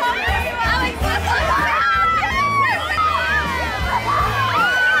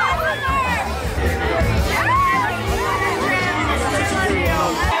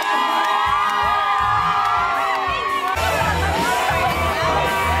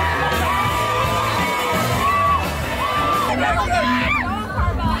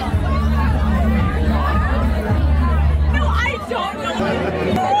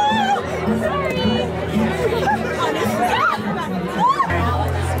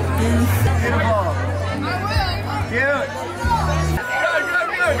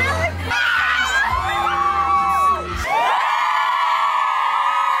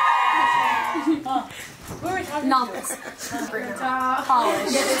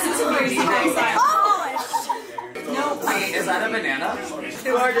Is that a banana?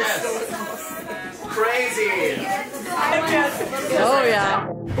 You are just crazy. Oh yeah.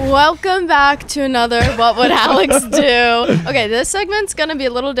 Welcome back to another What Would Alix Do? Okay, this segment's gonna be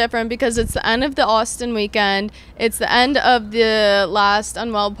a little different because it's the end of the Austin weekend. It's the end of the last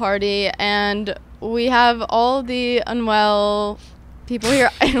Unwell party, and we have all the Unwell people here.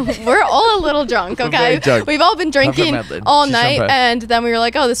 We're all a little drunk, okay? We've all been drinking all night, and then we were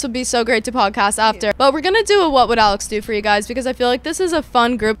like, oh, this would be so great to podcast after. But we're gonna do a What Would Alix Do for you guys because I feel like this is a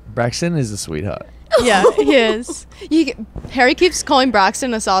fun group. Braxton is a sweetheart. Yeah, he is. Harry keeps calling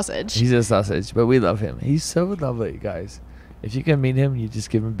Braxton a sausage. He's a sausage, but we love him. He's so lovely, guys. If you can meet him, you just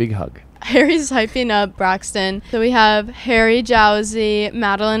give him a big hug. Harry's hyping up Braxton. So we have Harry Jowsey,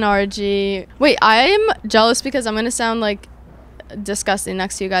 Madeline Argy. Wait, I am jealous because I'm going to sound like disgusting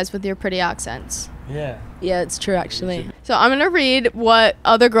next to you guys with your pretty accents. Yeah. Yeah, it's true, actually. So I'm going to read what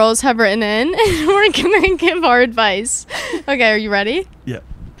other girls have written in, and we're going to give our advice. Okay, are you ready? Yeah.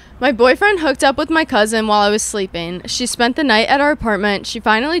 My boyfriend hooked up with my cousin while I was sleeping. She spent the night at our apartment. She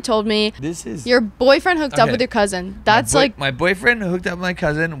finally told me, your boyfriend hooked up with your cousin. That's my boyfriend hooked up with my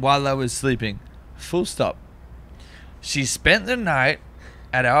cousin while I was sleeping. Full stop. She spent the night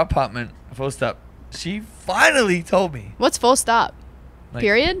at our apartment. Full stop. She finally told me. What's full stop?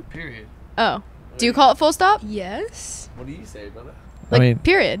 Period? Period. Oh. Do you call it full stop? Yes. What do you say, brother? Like,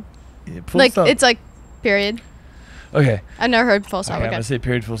 period. Yeah, full stop. It's like, period. Okay. I never heard full stop. Okay, I'm going to say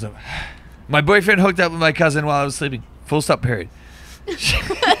period, full stop. My boyfriend hooked up with my cousin while I was sleeping. Full stop, period.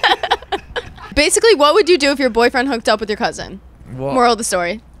 Basically, what would you do if your boyfriend hooked up with your cousin? What? Moral of the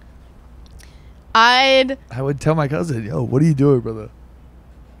story. I would tell my cousin, yo, what are you doing, brother?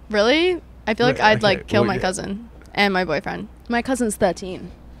 Really? I feel like I'd kill my cousin and my boyfriend. My cousin's 13.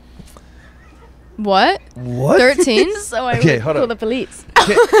 What? 13? So I would call the police.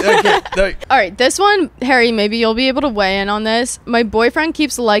 All right, this one, Harry, maybe you'll be able to weigh in on this. My boyfriend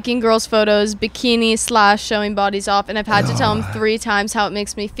keeps liking girls' photos, bikini / showing bodies off, and I've had to tell him 3 times how it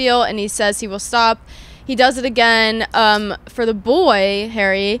makes me feel, and he says he will stop. He does it again. For the boy,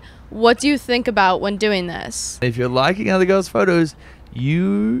 Harry, what do you think about when doing this? If you're liking other girls' photos,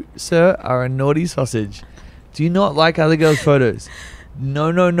 you, sir, are a naughty sausage. Do you not like other girls' photos?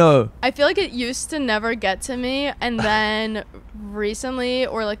 No. I feel like it used to never get to me, and then recently,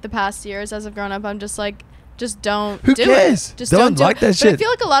 or like the past years as I've grown up, I'm just like, just don't Who do cares? it. Just don't do like it. that shit. But I feel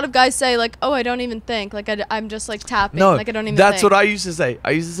like a lot of guys say like, oh, I don't even think. Like I'm just like tapping. No, like I don't even that's think. what I used to say.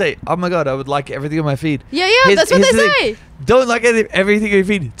 I used to say, oh my God, I would like everything on my feed. Yeah, that's what they say. Don't like everything on your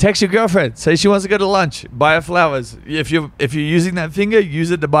feed. Text your girlfriend. Say she wants to go to lunch. Buy her flowers. If you're using that finger,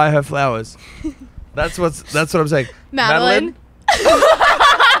 use it to buy her flowers. That's what I'm saying. Madeline?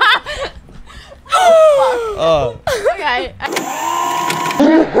 Oh. Okay.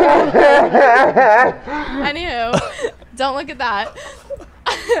 Anywho, don't look at that.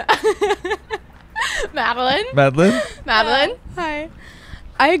 Madeline? Hi.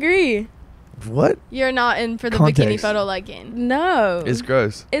 I agree. What? You're not in for the Context. bikini photo liking. No. It's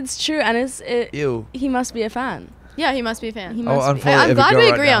gross. It's true, and Ew. he must be a fan. Yeah, he must be a fan. He must be. I'm glad we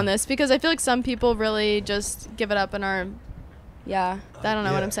agree on this because I feel like some people really just give it up and are. Yeah. I don't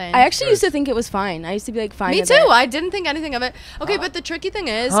know what I'm saying. I actually used to think it was fine. I used to be like, fine. Me too. I didn't think anything of it. Okay, but the tricky thing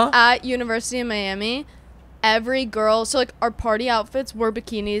is, at University of Miami, every girl, so like our party outfits were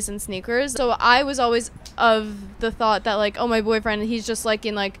bikinis and sneakers. So I was always of the thought that like, oh, my boyfriend, he's just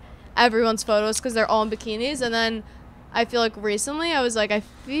liking like everyone's photos because they're all in bikinis. And then I feel like recently I was like, I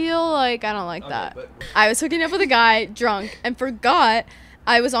feel like I don't like that. I was hooking up with a guy drunk and forgot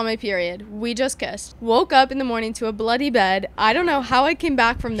I was on my period. We just kissed. Woke up in the morning to a bloody bed. I don't know how I came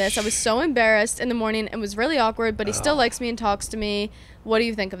back from this. I was so embarrassed in the morning. It was really awkward, but he still likes me and talks to me. What do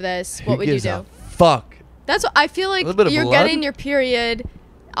you think of this? What would you do? Fuck. That's what I feel like. You're getting your period.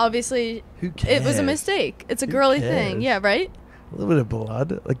 Obviously, who cares? It was a mistake. It's a girly thing. Yeah, right? A little bit of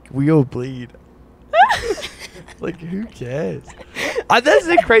blood. Like, we all bleed. Like, who cares? That's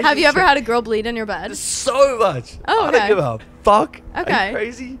the crazy. Have you ever had a girl bleed in your bed? So much. Oh, okay. I don't give a fuck. Okay. Are you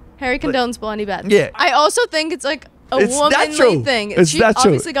crazy? Harry condones bloody bed. Yeah. I also think it's like a womanly thing. She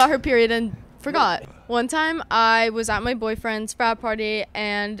obviously got her period and forgot. One time I was at my boyfriend's frat party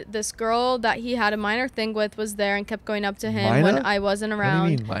and this girl that he had a minor thing with was there and kept going up to him when I wasn't around. What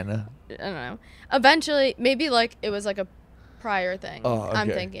do you mean minor? I don't know. Eventually, maybe like it was like a prior thing. Oh, okay. I'm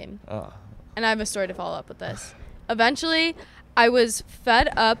thinking. Oh. And I have a story to follow up with this. Eventually, I was fed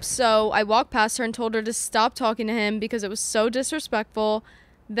up, so I walked past her and told her to stop talking to him because it was so disrespectful.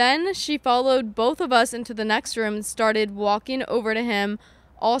 Then she followed both of us into the next room and started walking over to him,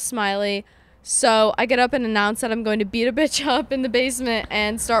 all smiley. So I get up and announce that I'm going to beat a bitch up in the basement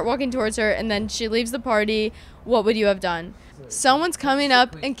and start walking towards her, and then she leaves the party. What would you have done? Someone's coming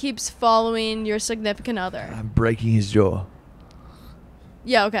up and keeps following your significant other. I'm breaking his jaw.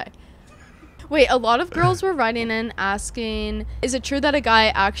 Yeah, okay. Wait, a lot of girls were writing in asking, is it true that a guy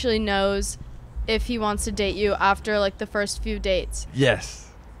actually knows if he wants to date you after, like, the first few dates? Yes.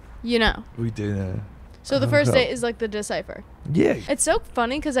 You know. We do know. So the first date is, like, the decipher. Yeah. It's so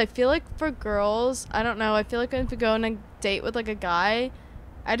funny because I feel like for girls, I don't know, I feel like if we go on a date with, like, a guy,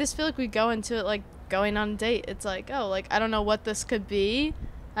 I just feel like we go into it, like, going on a date. It's like, oh, like, I don't know what this could be.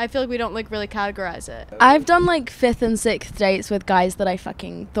 I feel like we don't, like, really categorize it. I've done, like, 5th and 6th dates with guys that I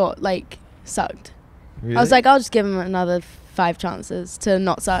fucking thought, like, sucked. Really? I was like, I'll just give him another 5 chances to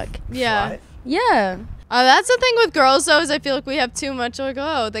not suck. Yeah. 5? Yeah. That's the thing with girls, though, is I feel like we have too much, like,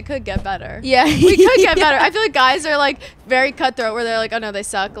 oh, they could get better. Yeah. We could get better. I feel like guys are, like, very cutthroat where they're like, oh, no, they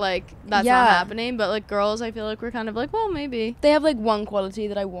suck. Like, that's not happening. But, like, girls, I feel like we're kind of like, well, maybe. They have, like, one quality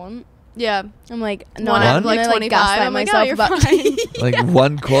that I want. Yeah. I'm like, no, one out of, like, 25. I'm like, oh, you're fine. Like,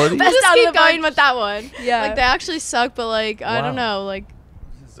 one quality? Let's just keep going with that one. Yeah. Like, they actually suck, but, like, I don't know. Like,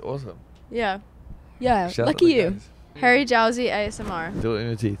 this is awesome. Yeah. Yeah. Shout Lucky you. guys. Harry Jowsey ASMR. Do it in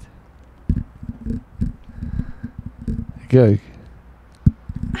your teeth. Go.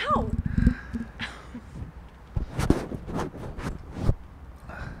 Ow.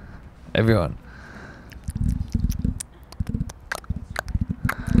 Everyone.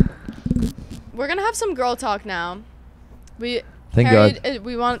 We're gonna have some girl talk now. Thank Harry, God.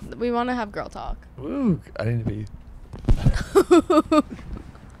 We want to have girl talk. Woo! I need to be.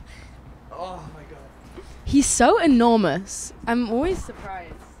 He's so enormous. I'm always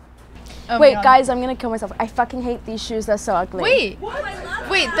surprised. Oh Wait, guys, I'm gonna kill myself. I fucking hate these shoes. They're so ugly.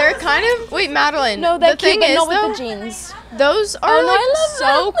 Wait, they're kind of. Wait, Madeline. No, they're the cute, thing but is, not though, with the jeans. those are Oh, no, like I love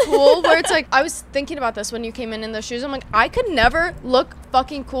so them. cool. Where it's like, I was thinking about this when you came in those shoes. I'm like, I could never look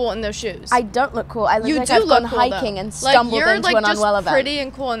fucking cool in those shoes. I don't look cool. I look You like do I've look gone cool, hiking though. and stumbled like, you're, into like, an just Unwell event. pretty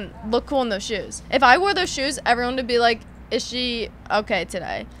and cool and look cool in those shoes. If I wore those shoes, everyone would be like, is she okay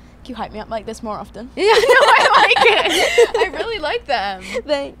today? Can you hype me up like this more often? Yeah, no, I like it. I really like them.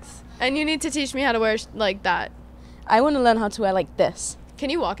 Thanks. And you need to teach me how to wear like that. I want to learn how to wear like this.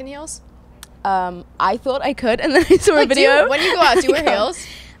 Can you walk in heels? I thought I could, and then I saw a video. When you go out, do you wear heels?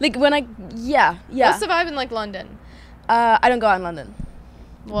 Like when I, yeah. What's the vibe in like London? I don't go out in London.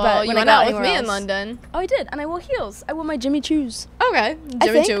 Well, But you when I went go out with anywhere me in else- London. Oh, I did, and I wore heels. I wore my Jimmy Choos. Okay, I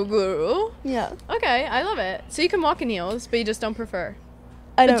Jimmy think. Choo Guru. Yeah. Okay, I love it. So you can walk in heels, but you just don't prefer.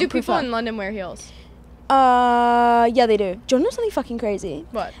 I But don't do people prefer. in London wear heels? Yeah, they do. Do you want to know something fucking crazy?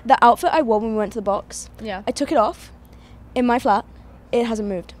 What? The outfit I wore when we went to the box. Yeah. I took it off. In my flat, it hasn't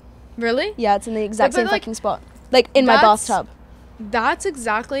moved. Really? Yeah, it's in the exact But, same like, fucking spot. Like in my that's- bathtub. That's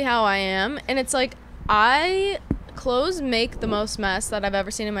exactly how I am, and it's like clothes make the most mess that I've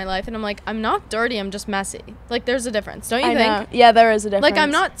ever seen in my life, and I'm like, I'm not dirty, I'm just messy. Like, there's a difference, don't you I think? know. Yeah, there is a difference. Like,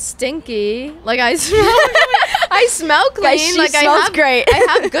 I'm not stinky. Like, I smell. I smell clean. Guys, she like, smells great. I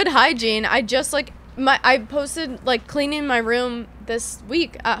have good hygiene. I just like I posted like cleaning my room this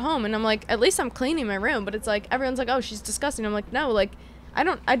week at home, and I'm like, at least I'm cleaning my room. But it's like everyone's like, oh, she's disgusting. I'm like, no, like.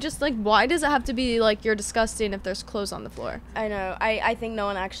 I just like, why does it have to be like you're disgusting if there's clothes on the floor? I know. I think no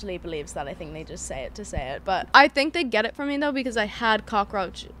one actually believes that. I think they just say it to say it. But I think they get it from me though, because I had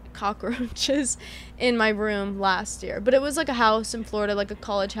cockroaches in my room last year. But it was like a house in Florida, like a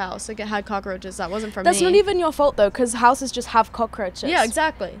college house. Like it had cockroaches. That wasn't from me. that's not even your fault though, because houses just have cockroaches. Yeah,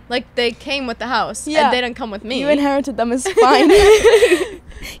 exactly. Like they came with the house. Yeah. And they didn't come with me. You inherited them, it's fine.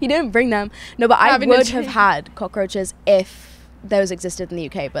 You didn't bring them. No, but I Having a would dream. have had cockroaches if those existed in the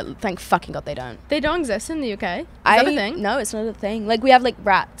UK, but thank fucking God they don't. They don't exist in the UK. Is that a thing? No, it's not a thing. Like, we have, like,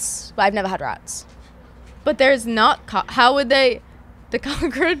 rats, but I've never had rats. But there's not. How would they? The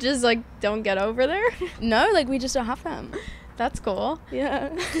cockroaches like don't get over there. No, like, we just don't have them. That's cool. Yeah.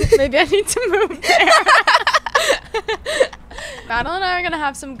 Maybe I need to move there. Madeline and I are gonna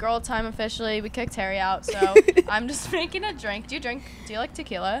have some girl time officially. We kicked Harry out, so I'm just making a drink. Do you like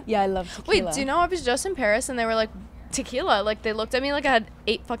tequila? Yeah, I love tequila. Wait, do you know I was just in Paris and they were like, tequila? Like, they looked at me like I had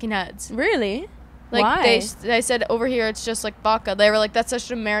 8 fucking heads. Really? Like, Why? they said over here it's just like vodka. They were like, that's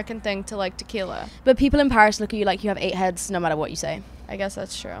such an American thing to like tequila. But people in Paris look at you like you have 8 heads no matter what you say. I guess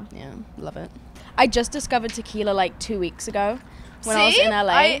that's true. Yeah, love it. I just discovered tequila like 2 weeks ago when I was in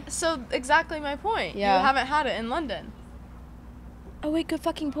LA. So exactly my point. Yeah. You haven't had it in London. Oh wait, good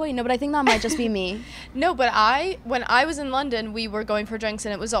fucking point. No, but I think that might just be me. No, but when I was in London, we were going for drinks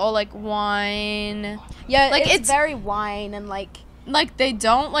and it was all like wine. Yeah, like it's very wine and like they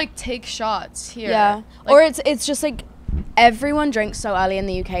don't like take shots here. yeah, Like, or it's just like everyone drinks so early in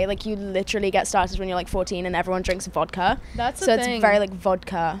the UK. Like, you literally get started when you're like 14 and everyone drinks vodka. That's the so thing. it's very like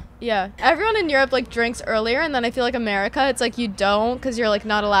vodka. Yeah. Everyone in Europe like drinks earlier, and then I feel like America, it's like you don't because you're like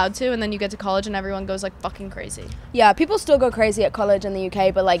not allowed to, and then you get to college and everyone goes like fucking crazy. Yeah, people still go crazy at college in the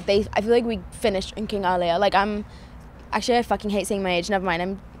UK, but like I feel like we finish drinking earlier. Like, I fucking hate saying my age. Never mind,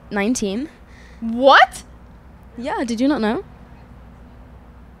 I'm 19. What? Yeah, did you not know?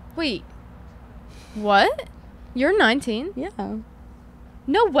 Wait. What? You're 19? Yeah.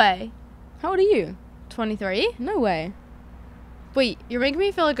 No way. How old are you? 23? No way. Wait, you're making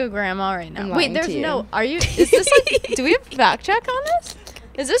me feel like a grandma right now. I'm Wait, lying there's to you. no. Are you? Is this like? Do we have fact check on this?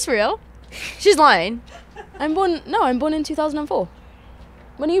 Is this real? She's lying. I'm born in 2004.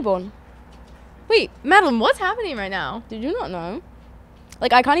 When are you born? Wait, Madeline, what's happening right now? Did you not know?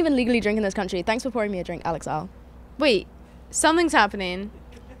 Like, I can't even legally drink in this country. Thanks for pouring me a drink, Alix Earle. Wait, something's happening.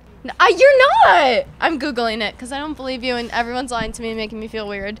 No, you're not! I'm Googling it because I don't believe you and everyone's lying to me and making me feel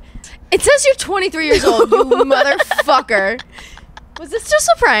weird. It says you're 23 years old, you motherfucker. Was this just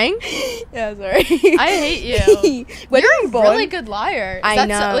a prank? Yeah, sorry. I hate you. You're a really good liar. Is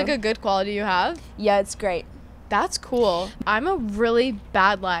that like a good quality you have? Yeah, it's great. That's cool. I'm a really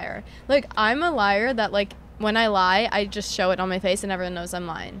bad liar. Like, I'm a liar that, like, when I lie, I just show it on my face and everyone knows I'm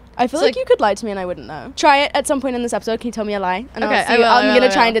lying. I feel like you could lie to me and I wouldn't know. Try it at some point in this episode. Can you tell me a lie? And okay, I'm going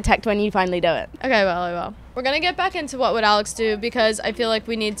to try and detect when you finally do it. Okay, well, I will. We're going to get back into what would Alix do because I feel like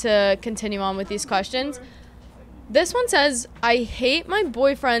we need to continue on with these questions. This one says, I hate my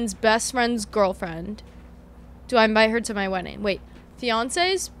boyfriend's best friend's girlfriend. Do I invite her to my wedding? Wait,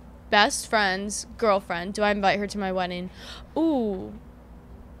 fiance's best friend's girlfriend. Do I invite her to my wedding? Ooh.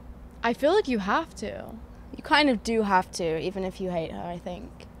 I feel like you have to. You kind of do have to, even if you hate her, I think.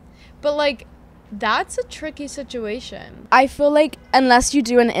 But, like, that's a tricky situation. I feel like unless you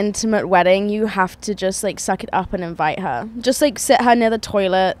do an intimate wedding, you have to just, like, suck it up and invite her. Just, like, sit her near the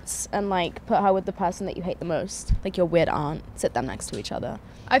toilets and, like, put her with the person that you hate the most. Like your weird aunt. Sit them next to each other.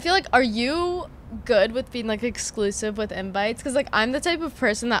 I feel like, are you good with being like exclusive with invites? Because like I'm the type of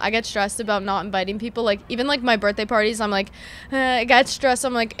person that I get stressed about not inviting people. Like even like my birthday parties, I'm like I get stressed.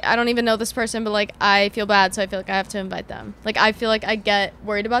 I'm like, I don't even know this person, but like I feel bad, so I feel like I have to invite them. Like I feel like I get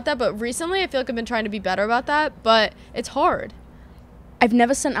worried about that, but recently I feel like I've been trying to be better about that, but it's hard. I've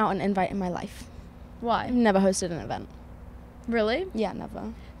never sent out an invite in my life. Why? I've never hosted an event. Really? Yeah,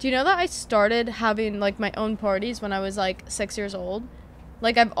 never. Do you know that I started having like my own parties when I was like 6 years old?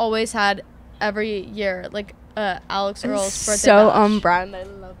 Like I've always had every year like Alix Earle's birthday so bash. on brand. I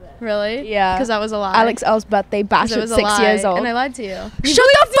love it. Really? Yeah. Because that was a lie. Alix Earle's birthday bash at 6 years old. And I lied to you. Shut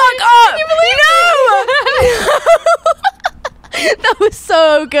the fuck up! You believe no! That was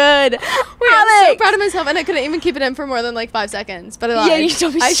so good. Wait, I'm so proud of myself, and I couldn't even keep it in for more than like 5 seconds. But I lied. Yeah, you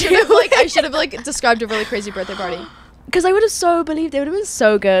told me. I should have like described a really crazy birthday party. Because I would have so believed it. Would have been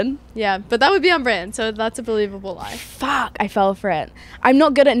so good. Yeah, but that would be on brand, so that's a believable lie. Fuck, I fell for it. I'm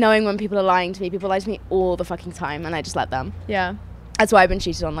not good at knowing when people are lying to me. People lie to me all the fucking time, and I just let them. Yeah. That's why I've been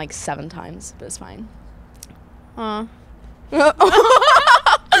cheated on like 7 times, but it's fine. I don't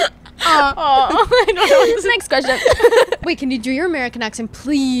know. Next question. Wait, can you do your American accent,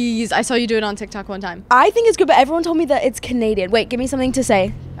 please? I saw you do it on TikTok one time. I think it's good, but everyone told me that it's Canadian. Wait, give me something to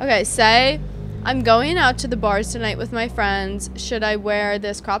say. Okay, say, I'm going out to the bars tonight with my friends. Should I wear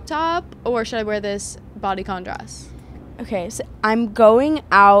this crop top or should I wear this bodycon dress? Okay, so I'm going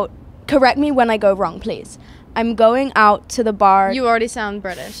out. Correct me when I go wrong, please. I'm going out to the bar. You already sound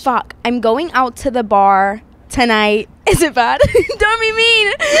British. Fuck. I'm going out to the bar tonight. Is it bad? Don't be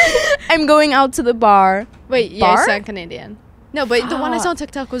mean. I'm going out to the bar. Wait, yeah, you sound Canadian. No, but the one I saw on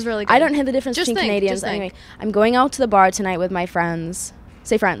TikTok was really good. I don't hear the difference between Canadians. Anyway, I'm going out to the bar tonight with my friends.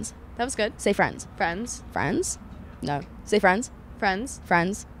 Say friends. That was good. Say friends. Friends. Friends? No. Say friends. Friends.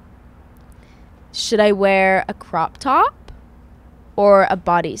 Friends. Should I wear a crop top or a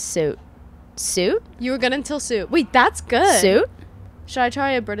bodysuit? Suit? You were good until suit. Wait, that's good. Suit? Should I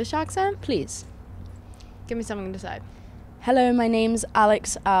try a British accent? Please. Give me something to say. Hello, my name's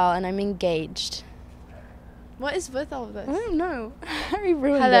Alix Earle and I'm engaged. What is with all of this? I don't know. Harry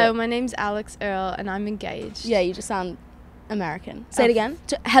ruined Hello, it. my name's Alix Earle and I'm engaged. Yeah, you just sound American. Say it again.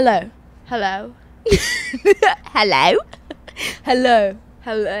 Hello. Hello. Hello. Hello.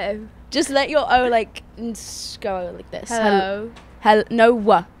 Hello. Just let your O like go like this. Hello.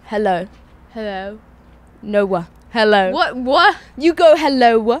 No. Hello. Hello. No. Hello. What? You go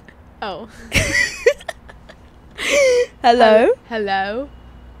hello. Oh. Hello. Hello.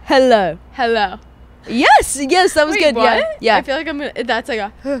 Hello. Hello. Yes, that was good. What? Yeah. I feel like that's like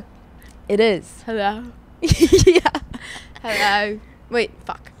a It is. Hello. Yeah. Hello. Wait,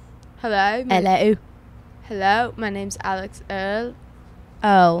 fuck. Hello. Hello. Hello, my name's Alix Earle.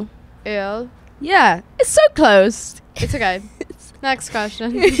 Oh. Earle. Yeah, it's so close. It's okay. Next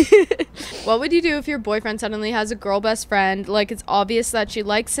question. What would you do if your boyfriend suddenly has a girl best friend? Like, it's obvious that she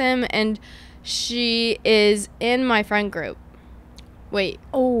likes him and she is in my friend group. Wait.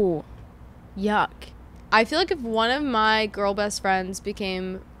 Oh. Yuck. I feel like if one of my girl best friends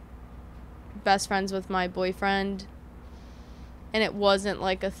became best friends with my boyfriend and it wasn't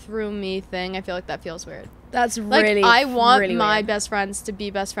like a through me thing, I feel like that feels weird. That's like, really, I want really my weird. best friends to be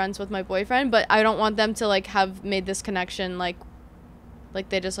best friends with my boyfriend, but I don't want them to like have made this connection like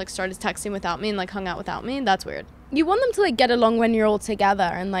they just like started texting without me and like hung out without me. That's weird. You want them to like get along when you're all together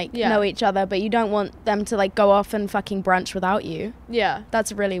and like know each other, but you don't want them to like go off and fucking brunch without you. Yeah.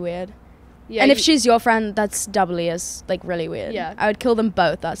 That's really weird. Yeah. And if she's your friend, that's doubly as like really weird. Yeah. I would kill them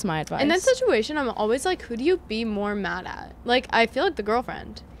both. That's my advice. In that situation, I'm always like, who do you be more mad at? Like, I feel like the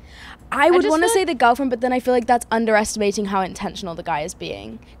girlfriend. I would want to say the girlfriend, but then I feel like that's underestimating how intentional the guy is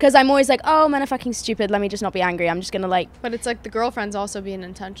being. Because I'm always like, oh, men are fucking stupid. Let me just not be angry. I'm just going to like... But it's like the girlfriend's also being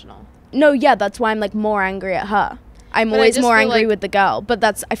intentional. No, yeah, that's why I'm like more angry at her. I'm always more angry with the girl. But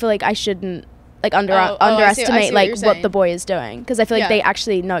that's... I feel like I shouldn't like underestimate like what the boy is doing. Because I feel like they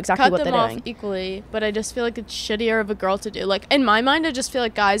actually know exactly what they're doing. Cut them off equally, but I just feel like it's shittier of a girl to do. Like, in my mind, I just feel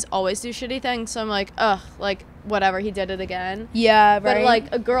like guys always do shitty things. So I'm like, ugh, like... whatever, he did it again. Yeah, right. But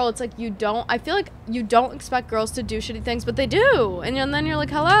like a girl, it's like I feel like you don't expect girls to do shitty things, but they do, and then you're like,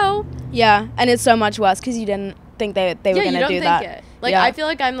 hello. Yeah, and it's so much worse because you didn't think they were gonna do that. It. Like I feel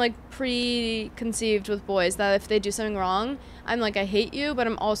like I'm like preconceived with boys that if they do something wrong, I'm like, I hate you, but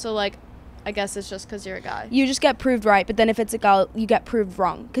I'm also like, I guess it's just because you're a guy. You just get proved right, but then if it's a girl, you get proved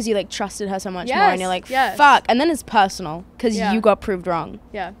wrong because you like trusted her so much more, and you're like, fuck, and then it's personal because you got proved wrong.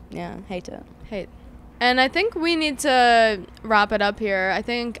 Yeah. Yeah, hate it. Hate. And I think we need to wrap it up here.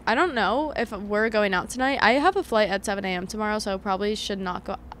 I don't know if we're going out tonight. I have a flight at 7 a.m. tomorrow, so probably should not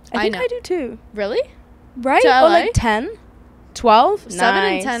go. I think I do too. Really? Right? To LA? Or like 10? 12? 7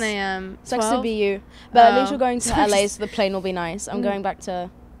 and 10 a.m. Sucks to be you. But at least you're going to LA, so the plane will be nice. I'm going back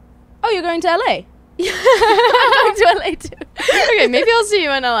to... Oh, you're going to LA? I'm going to LA too. Okay, maybe I'll see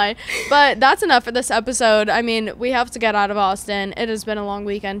you in LA. But that's enough for this episode. I mean, we have to get out of Austin. It has been a long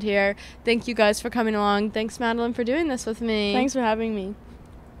weekend here. Thank you guys for coming along. Thanks, Madeline, for doing this with me. Thanks for having me.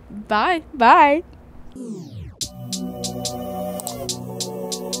 Bye. Bye.